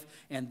eternal life,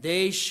 and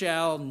they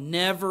shall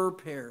never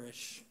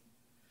perish.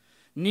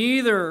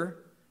 Neither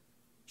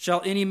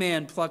shall any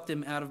man pluck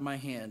them out of my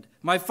hand.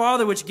 My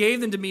Father which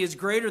gave them to me is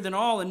greater than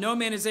all, and no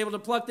man is able to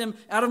pluck them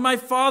out of my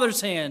Father's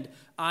hand.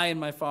 I and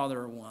my Father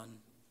are one.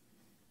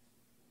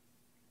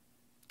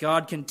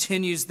 God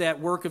continues that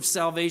work of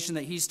salvation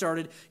that he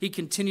started. He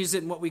continues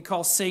it in what we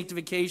call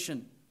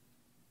sanctification.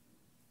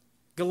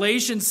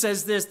 Galatians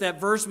says this, that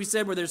verse we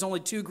said where there's only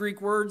 2 Greek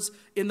words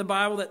in the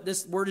Bible that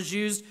this word is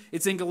used.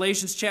 It's in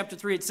Galatians chapter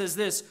 3. It says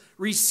this,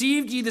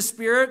 received ye the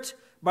Spirit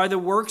by the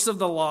works of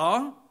the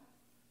law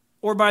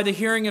or by the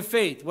hearing of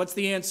faith? What's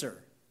the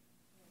answer?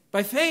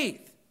 By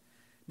faith.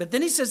 But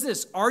then he says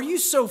this, are you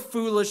so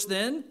foolish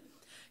then?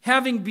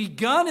 Having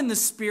begun in the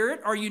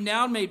Spirit, are you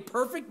now made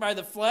perfect by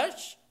the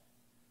flesh?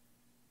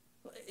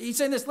 He's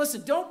saying this,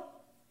 listen, don't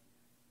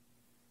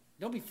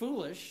be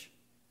foolish.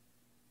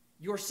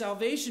 Your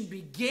salvation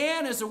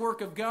began as a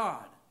work of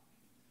God.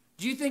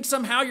 Do you think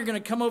somehow you're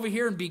going to come over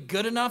here and be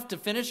good enough to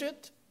finish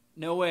it?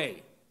 No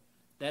way.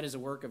 That is a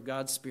work of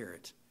God's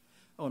Spirit.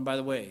 Oh, and by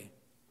the way,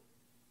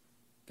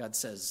 God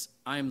says,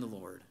 I am the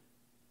Lord.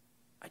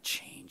 I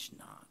change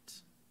not.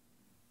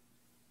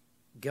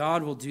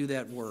 God will do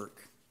that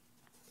work.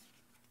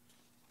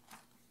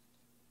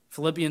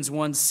 Philippians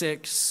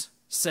 1:6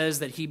 says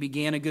that he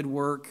began a good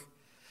work,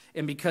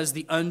 and because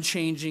the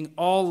unchanging,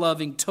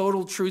 all-loving,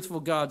 total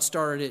truthful God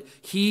started it,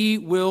 he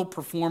will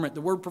perform it.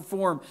 The word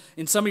perform,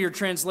 in some of your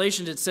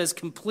translations, it says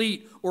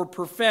complete or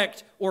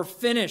perfect or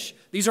finish.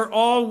 These are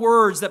all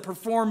words that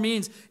perform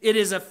means. It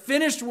is a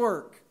finished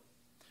work.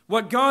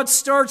 What God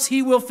starts,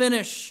 he will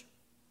finish.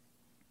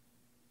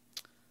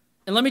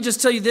 And let me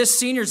just tell you this,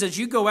 seniors, as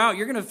you go out,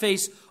 you're going to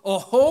face a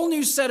whole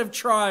new set of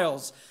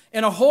trials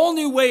and a whole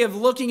new way of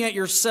looking at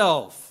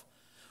yourself,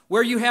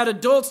 where you had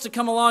adults to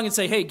come along and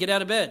say, hey, get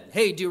out of bed.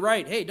 Hey, do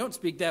right. Hey, don't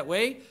speak that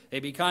way. Hey,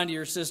 be kind to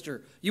your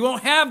sister. You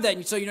won't have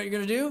that. So you know what you're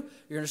going to do?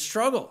 You're going to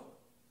struggle.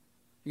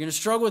 You're going to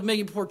struggle with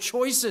making poor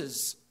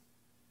choices.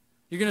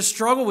 You're going to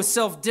struggle with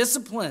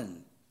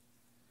self-discipline.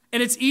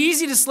 And it's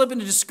easy to slip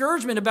into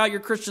discouragement about your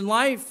Christian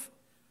life.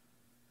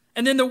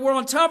 And then the world,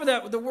 on top of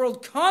that, the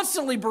world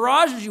constantly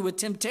barrages you with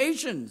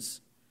temptations.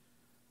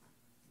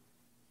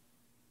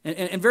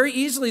 And very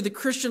easily, the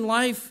Christian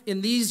life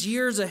in these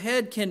years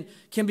ahead can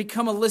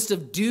become a list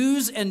of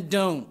do's and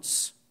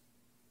don'ts.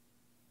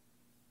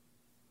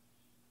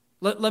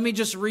 Let me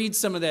just read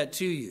some of that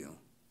to you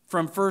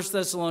from 1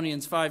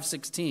 Thessalonians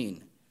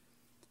 5:16.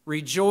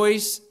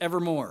 Rejoice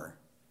evermore.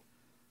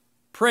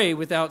 Pray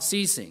without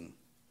ceasing.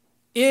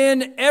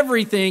 In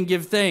everything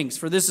give thanks,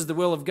 for this is the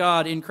will of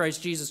God in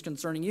Christ Jesus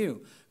concerning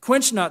you.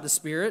 Quench not the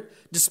spirit,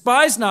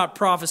 despise not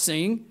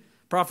prophesying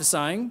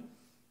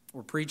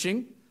or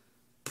preaching.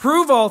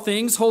 Prove all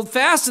things, hold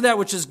fast to that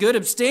which is good,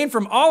 abstain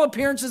from all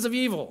appearances of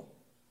evil.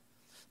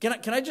 Can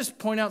I just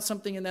point out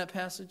something in that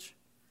passage?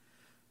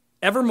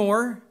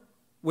 Evermore,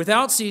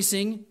 without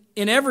ceasing,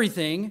 in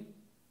everything,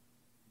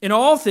 in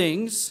all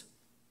things.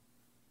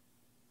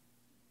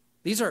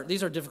 These are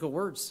difficult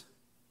words.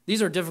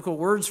 These are difficult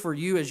words for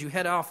you as you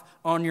head off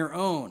on your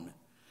own.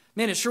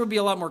 Man, it sure would be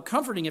a lot more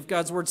comforting if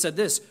God's word said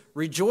this: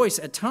 rejoice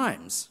at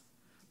times.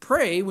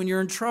 Pray when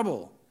you're in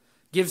trouble.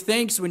 Give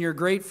thanks when you're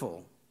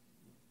grateful.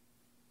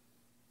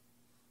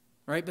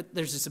 Right? But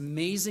there's this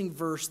amazing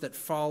verse that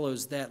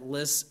follows that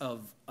list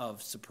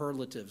of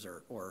superlatives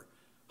or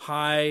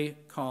high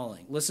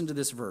calling. Listen to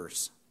this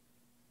verse.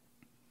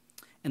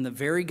 And the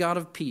very God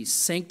of peace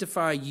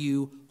sanctify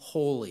you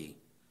wholly.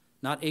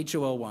 Not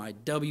H-O-L-Y,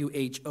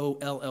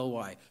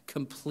 W-H-O-L-L-Y,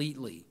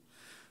 completely.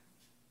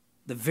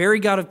 The very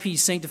God of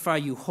peace sanctify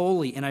you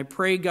wholly, and I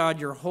pray, God,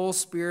 your whole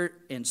spirit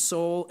and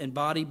soul and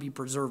body be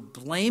preserved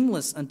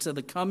blameless until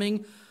the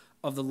coming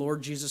of the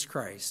Lord Jesus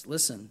Christ.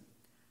 Listen,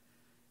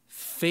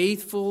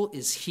 faithful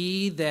is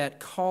he that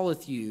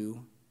calleth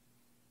you,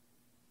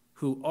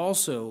 who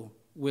also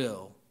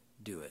will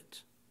do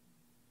it.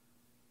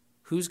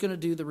 Who's going to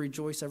do the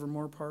rejoice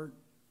evermore part?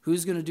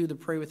 Who's going to do the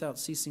pray without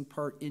ceasing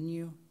part in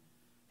you?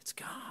 It's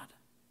God.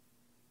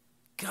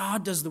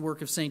 God does the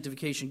work of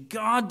sanctification.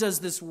 God does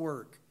this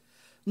work.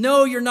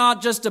 No, you're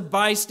not just a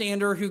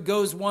bystander who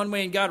goes one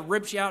way and God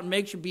rips you out and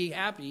makes you be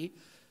happy.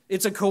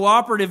 It's a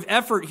cooperative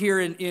effort here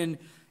in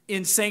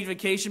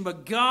sanctification,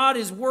 but God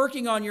is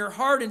working on your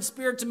heart and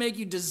spirit to make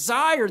you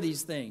desire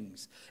these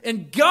things.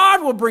 And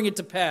God will bring it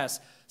to pass.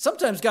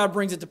 Sometimes God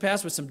brings it to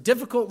pass with some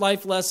difficult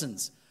life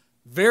lessons,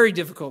 very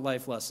difficult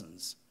life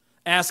lessons.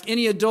 Ask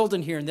any adult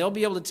in here, and they'll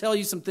be able to tell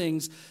you some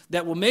things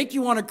that will make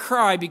you want to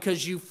cry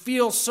because you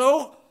feel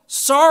so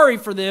sorry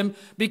for them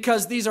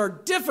because these are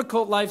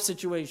difficult life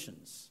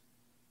situations.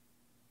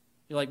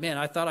 You're like, man,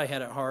 I thought I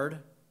had it hard.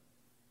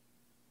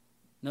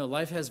 No,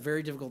 life has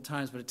very difficult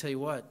times, but I tell you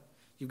what,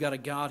 you've got a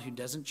God who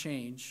doesn't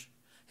change.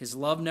 His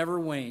love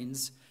never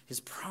wanes. His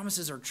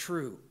promises are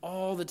true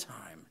all the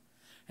time.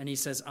 And he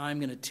says, I'm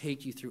going to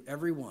take you through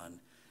every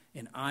one,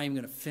 and I'm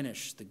going to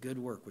finish the good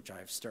work which I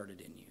have started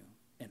in you.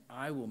 And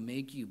I will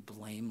make you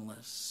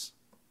blameless.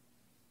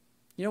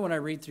 You know, when I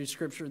read through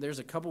Scripture, there's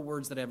a couple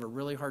words that I have a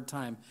really hard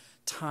time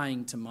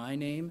tying to my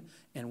name,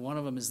 and one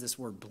of them is this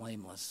word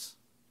blameless.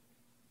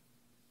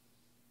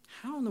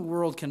 How in the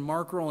world can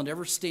Mark Rowland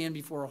ever stand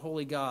before a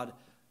holy God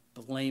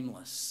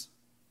blameless?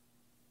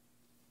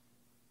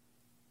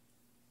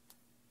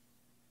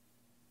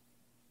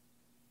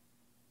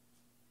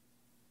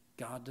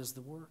 God does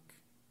the work.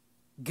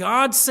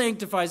 God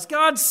sanctifies,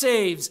 God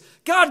saves,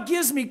 God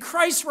gives me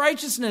Christ's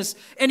righteousness,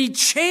 and he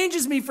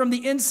changes me from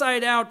the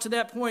inside out to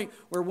that point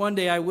where one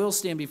day I will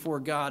stand before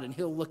God and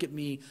he'll look at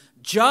me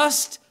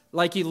just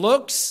like he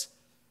looks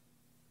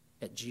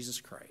at Jesus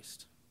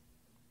Christ.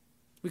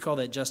 We call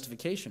that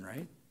justification,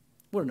 right?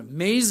 What an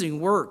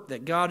amazing work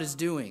that God is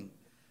doing.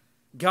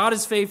 God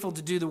is faithful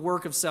to do the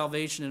work of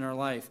salvation in our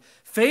life.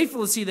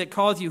 Faithful is he that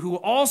calleth you, who will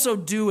also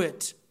do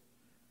it.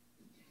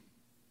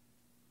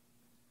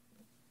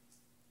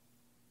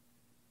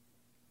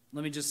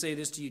 Let me just say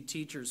this to you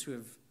teachers who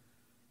have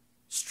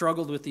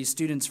struggled with these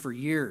students for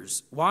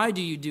years. Why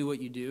do you do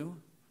what you do?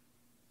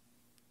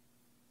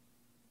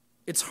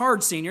 It's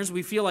hard, seniors.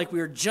 We feel like we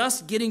are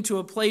just getting to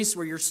a place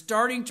where you're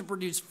starting to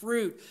produce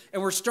fruit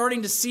and we're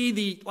starting to see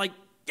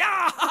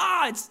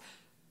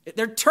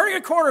They're turning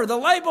a corner. The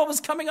light bulb is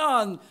coming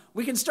on.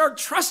 We can start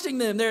trusting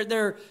them.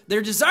 They're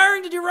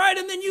desiring to do right,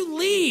 and then you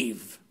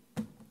leave.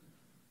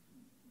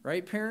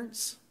 Right,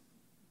 parents?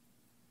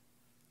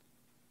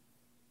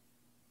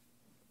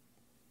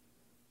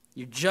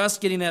 You're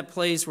just getting that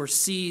place where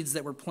seeds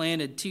that were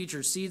planted,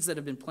 teachers, seeds that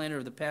have been planted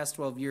over the past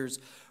 12 years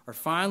are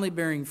finally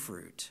bearing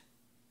fruit.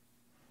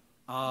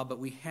 But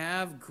we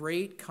have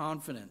great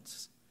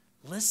confidence.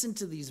 Listen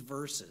to these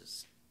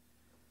verses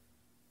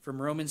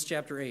from Romans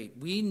chapter 8.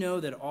 We know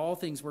that all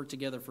things work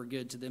together for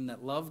good to them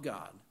that love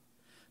God,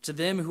 to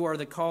them who are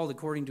the called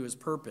according to his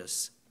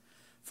purpose.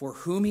 For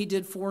whom he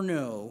did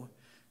foreknow,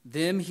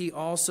 them he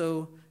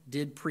also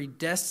did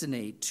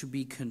predestinate to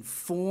be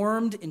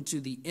conformed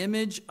into the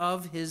image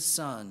of his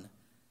Son.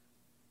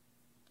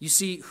 You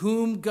see,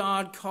 whom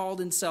God called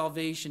in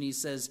salvation, he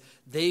says,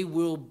 they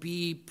will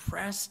be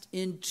pressed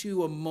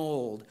into a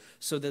mold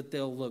so that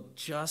they'll look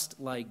just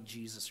like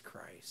Jesus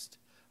Christ.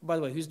 By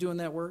the way, who's doing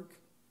that work?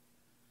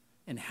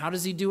 And how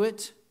does he do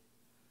it?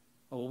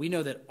 Well, we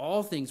know that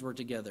all things work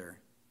together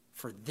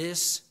for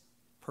this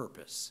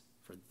purpose,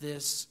 for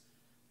this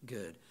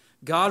good.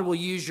 God will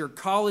use your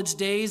college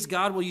days.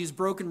 God will use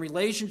broken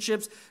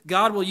relationships.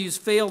 God will use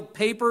failed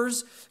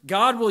papers.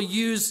 God will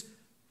use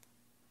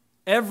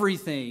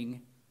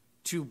everything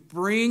to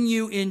bring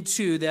you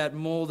into that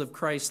mold of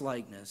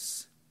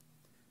Christ-likeness.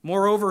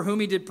 Moreover, whom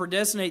he did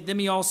predestinate, them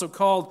he also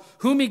called.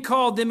 Whom he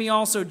called, them he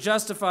also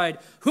justified.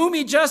 Whom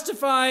he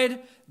justified,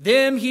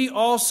 them he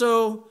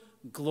also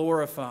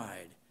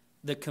glorified.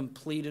 The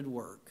completed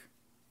work.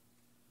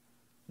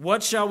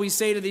 What shall we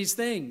say to these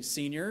things,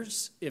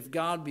 seniors? If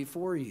God be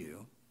for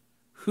you,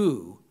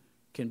 who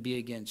can be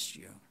against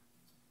you?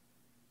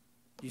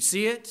 You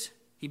see it?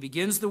 He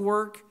begins the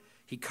work.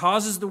 He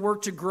causes the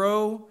work to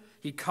grow.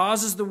 He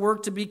causes the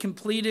work to be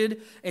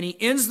completed. And he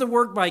ends the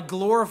work by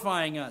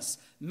glorifying us,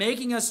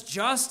 making us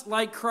just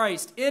like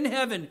Christ in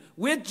heaven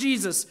with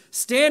Jesus,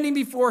 standing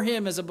before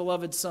him as a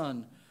beloved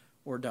son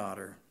or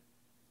daughter.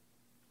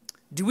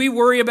 Do we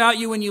worry about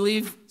you when you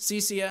leave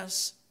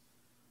CCS?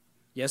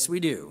 Yes, we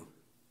do.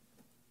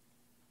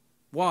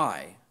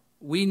 Why?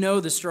 We know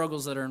the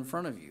struggles that are in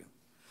front of you.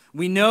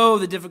 We know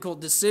the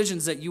difficult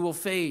decisions that you will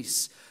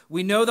face.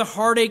 We know the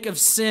heartache of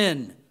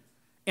sin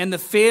and the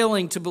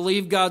failing to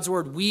believe God's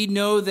word. We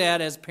know that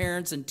as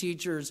parents and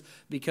teachers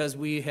because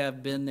we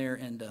have been there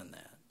and done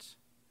that.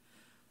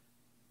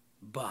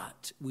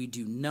 But we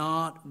do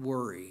not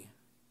worry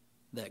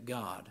that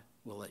God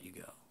will let you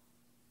go.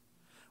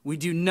 We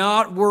do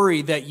not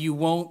worry that you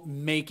won't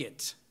make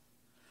it.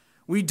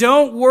 We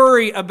don't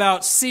worry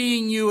about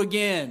seeing you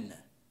again.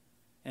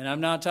 And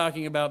I'm not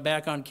talking about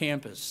back on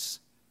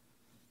campus.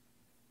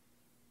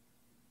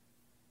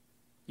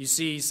 You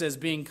see, he says,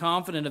 being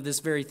confident of this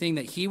very thing,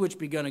 that he which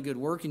begun a good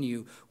work in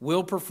you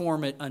will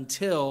perform it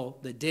until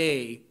the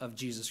day of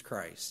Jesus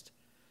Christ.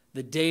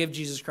 The day of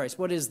Jesus Christ.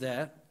 What is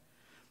that?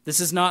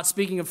 This is not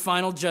speaking of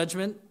final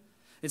judgment.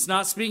 It's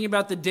not speaking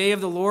about the day of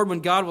the Lord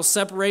when God will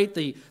separate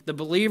the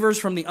believers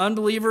from the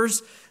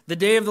unbelievers. The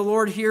day of the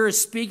Lord here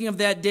is speaking of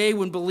that day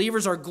when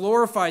believers are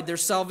glorified, their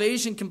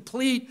salvation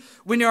complete,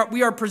 when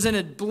we are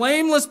presented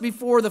blameless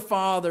before the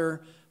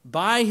Father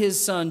by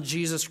his Son,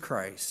 Jesus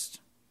Christ.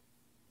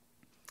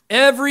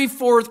 Every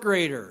fourth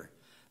grader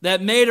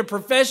that made a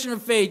profession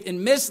of faith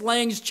in Miss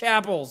Lang's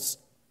chapels,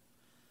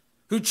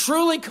 who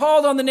truly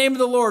called on the name of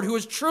the Lord, who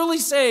was truly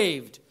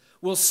saved,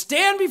 will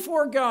stand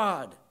before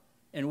God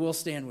and we'll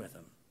stand with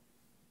him.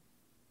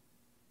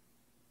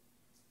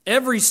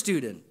 Every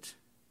student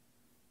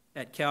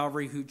at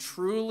Calvary who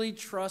truly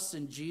trusts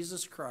in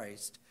Jesus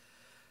Christ,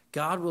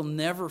 God will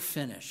never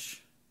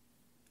finish.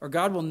 Or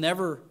God will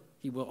never,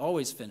 he will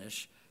always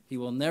finish. He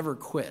will never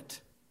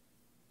quit.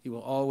 He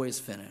will always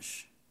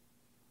finish.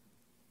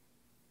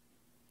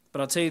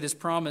 But I'll tell you, this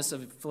promise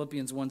of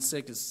Philippians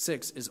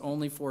 1:6 is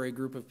only for a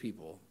group of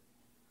people.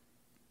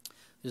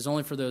 It is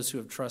only for those who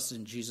have trusted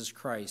in Jesus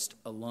Christ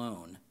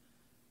alone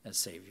as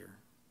Savior.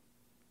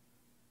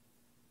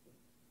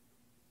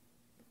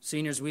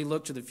 Seniors, we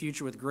look to the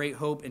future with great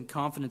hope and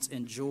confidence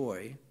and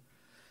joy.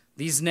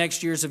 These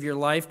next years of your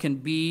life can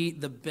be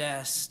the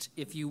best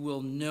if you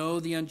will know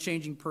the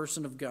unchanging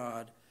person of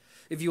God,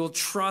 if you will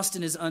trust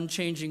in his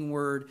unchanging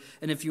word,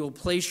 and if you will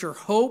place your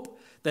hope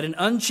that an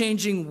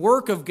unchanging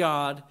work of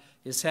God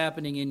is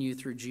happening in you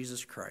through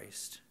Jesus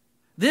Christ.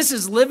 This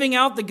is living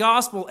out the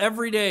gospel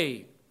every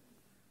day.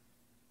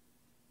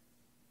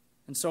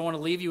 And so I want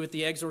to leave you with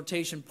the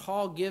exhortation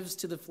Paul gives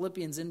to the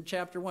Philippians in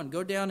chapter 1.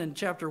 Go down in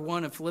chapter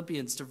 1 of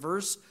Philippians to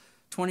verse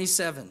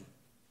 27.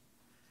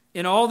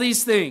 In all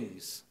these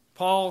things,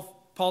 Paul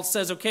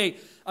says, okay,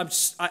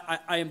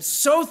 I am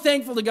so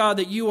thankful to God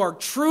that you are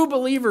true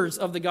believers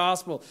of the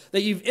gospel,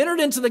 that you've entered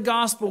into the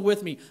gospel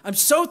with me. I'm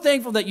so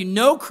thankful that you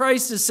know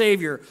Christ as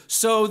Savior.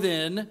 So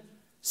then,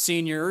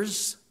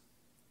 seniors,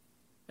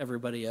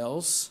 everybody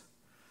else,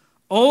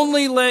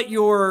 only let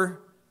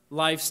your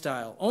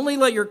lifestyle, only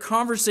let your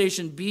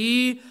conversation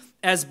be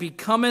as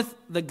becometh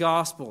the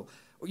gospel.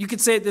 You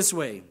could say it this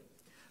way: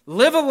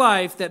 live a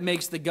life that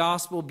makes the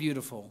gospel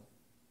beautiful.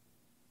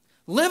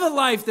 Live a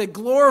life that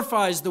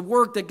glorifies the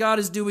work that God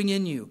is doing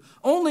in you.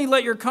 Only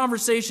let your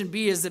conversation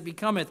be as it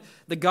becometh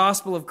the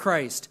gospel of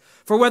Christ.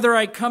 For whether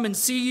I come and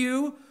see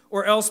you,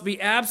 or else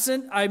be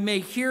absent, I may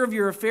hear of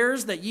your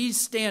affairs, that ye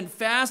stand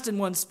fast in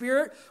one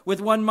spirit,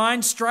 with one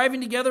mind, striving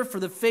together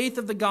for the faith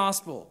of the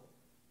gospel.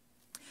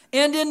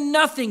 And in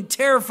nothing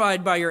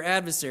terrified by your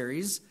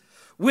adversaries,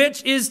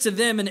 which is to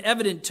them an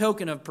evident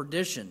token of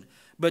perdition,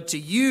 but to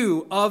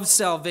you of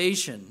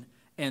salvation,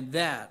 and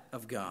that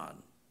of God.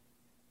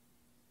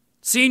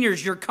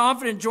 Seniors, your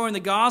confident joy in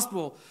the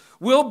gospel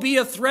will be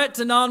a threat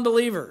to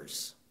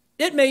non-believers.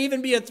 It may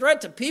even be a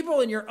threat to people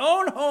in your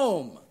own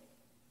home.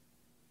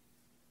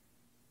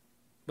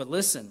 But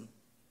listen,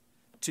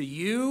 to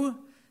you,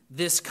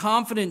 this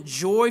confident,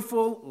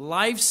 joyful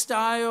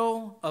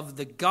lifestyle of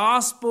the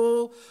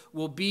gospel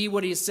will be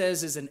what he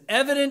says is an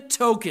evident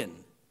token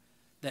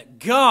that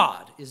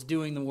God is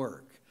doing the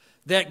work,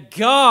 that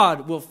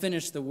God will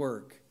finish the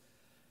work.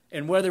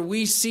 And whether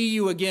we see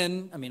you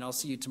again, I'll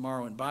see you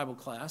tomorrow in Bible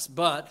class,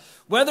 but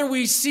whether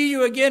we see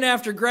you again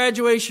after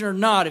graduation or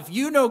not, if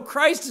you know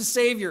Christ as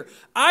Savior,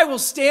 I will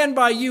stand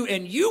by you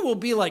and you will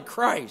be like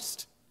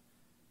Christ.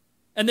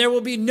 And there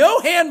will be no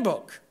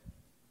handbook,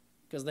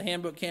 because the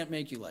handbook can't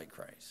make you like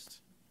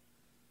Christ.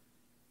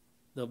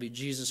 There'll be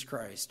Jesus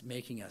Christ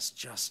making us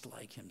just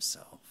like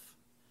himself.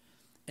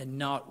 And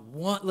not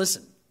one,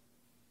 listen,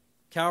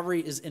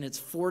 Calvary is in its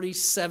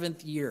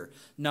 47th year.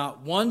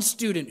 Not one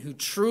student who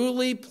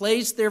truly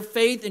placed their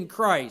faith in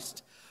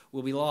Christ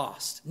will be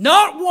lost.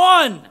 Not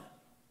one!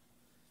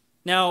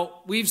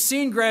 Now, we've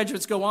seen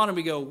graduates go on and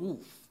we go,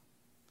 oof.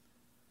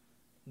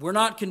 We're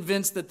not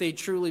convinced that they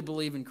truly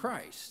believe in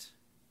Christ.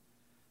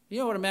 You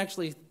know what? I'm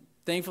actually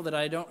thankful that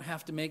I don't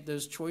have to make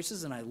those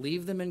choices and I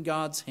leave them in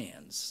God's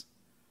hands.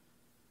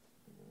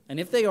 And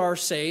if they are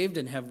saved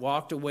and have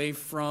walked away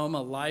from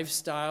a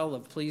lifestyle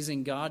of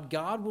pleasing God,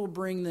 God will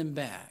bring them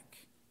back.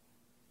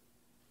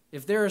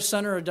 If they're a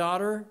son or a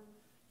daughter,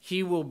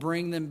 he will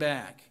bring them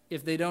back.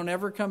 If they don't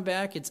ever come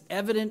back, it's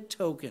evident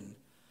token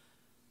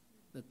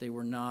that they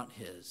were not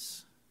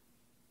his.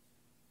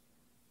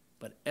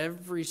 But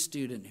every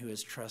student who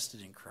has trusted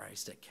in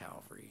Christ at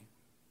Calvary,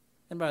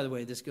 and by the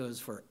way, this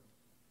goes for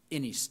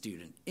any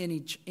student,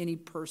 any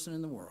person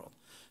in the world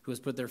who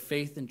has put their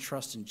faith and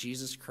trust in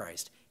Jesus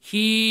Christ,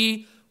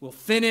 he will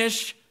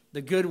finish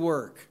the good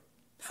work.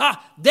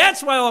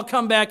 That's why I'll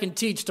come back and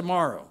teach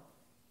tomorrow.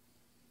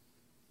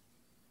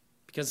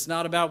 Because it's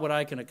not about what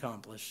I can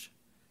accomplish.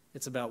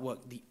 It's about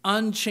what the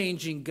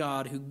unchanging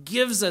God who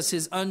gives us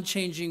his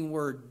unchanging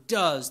word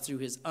does through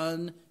his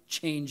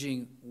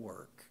unchanging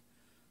work.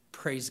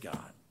 Praise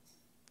God.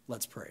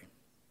 Let's pray.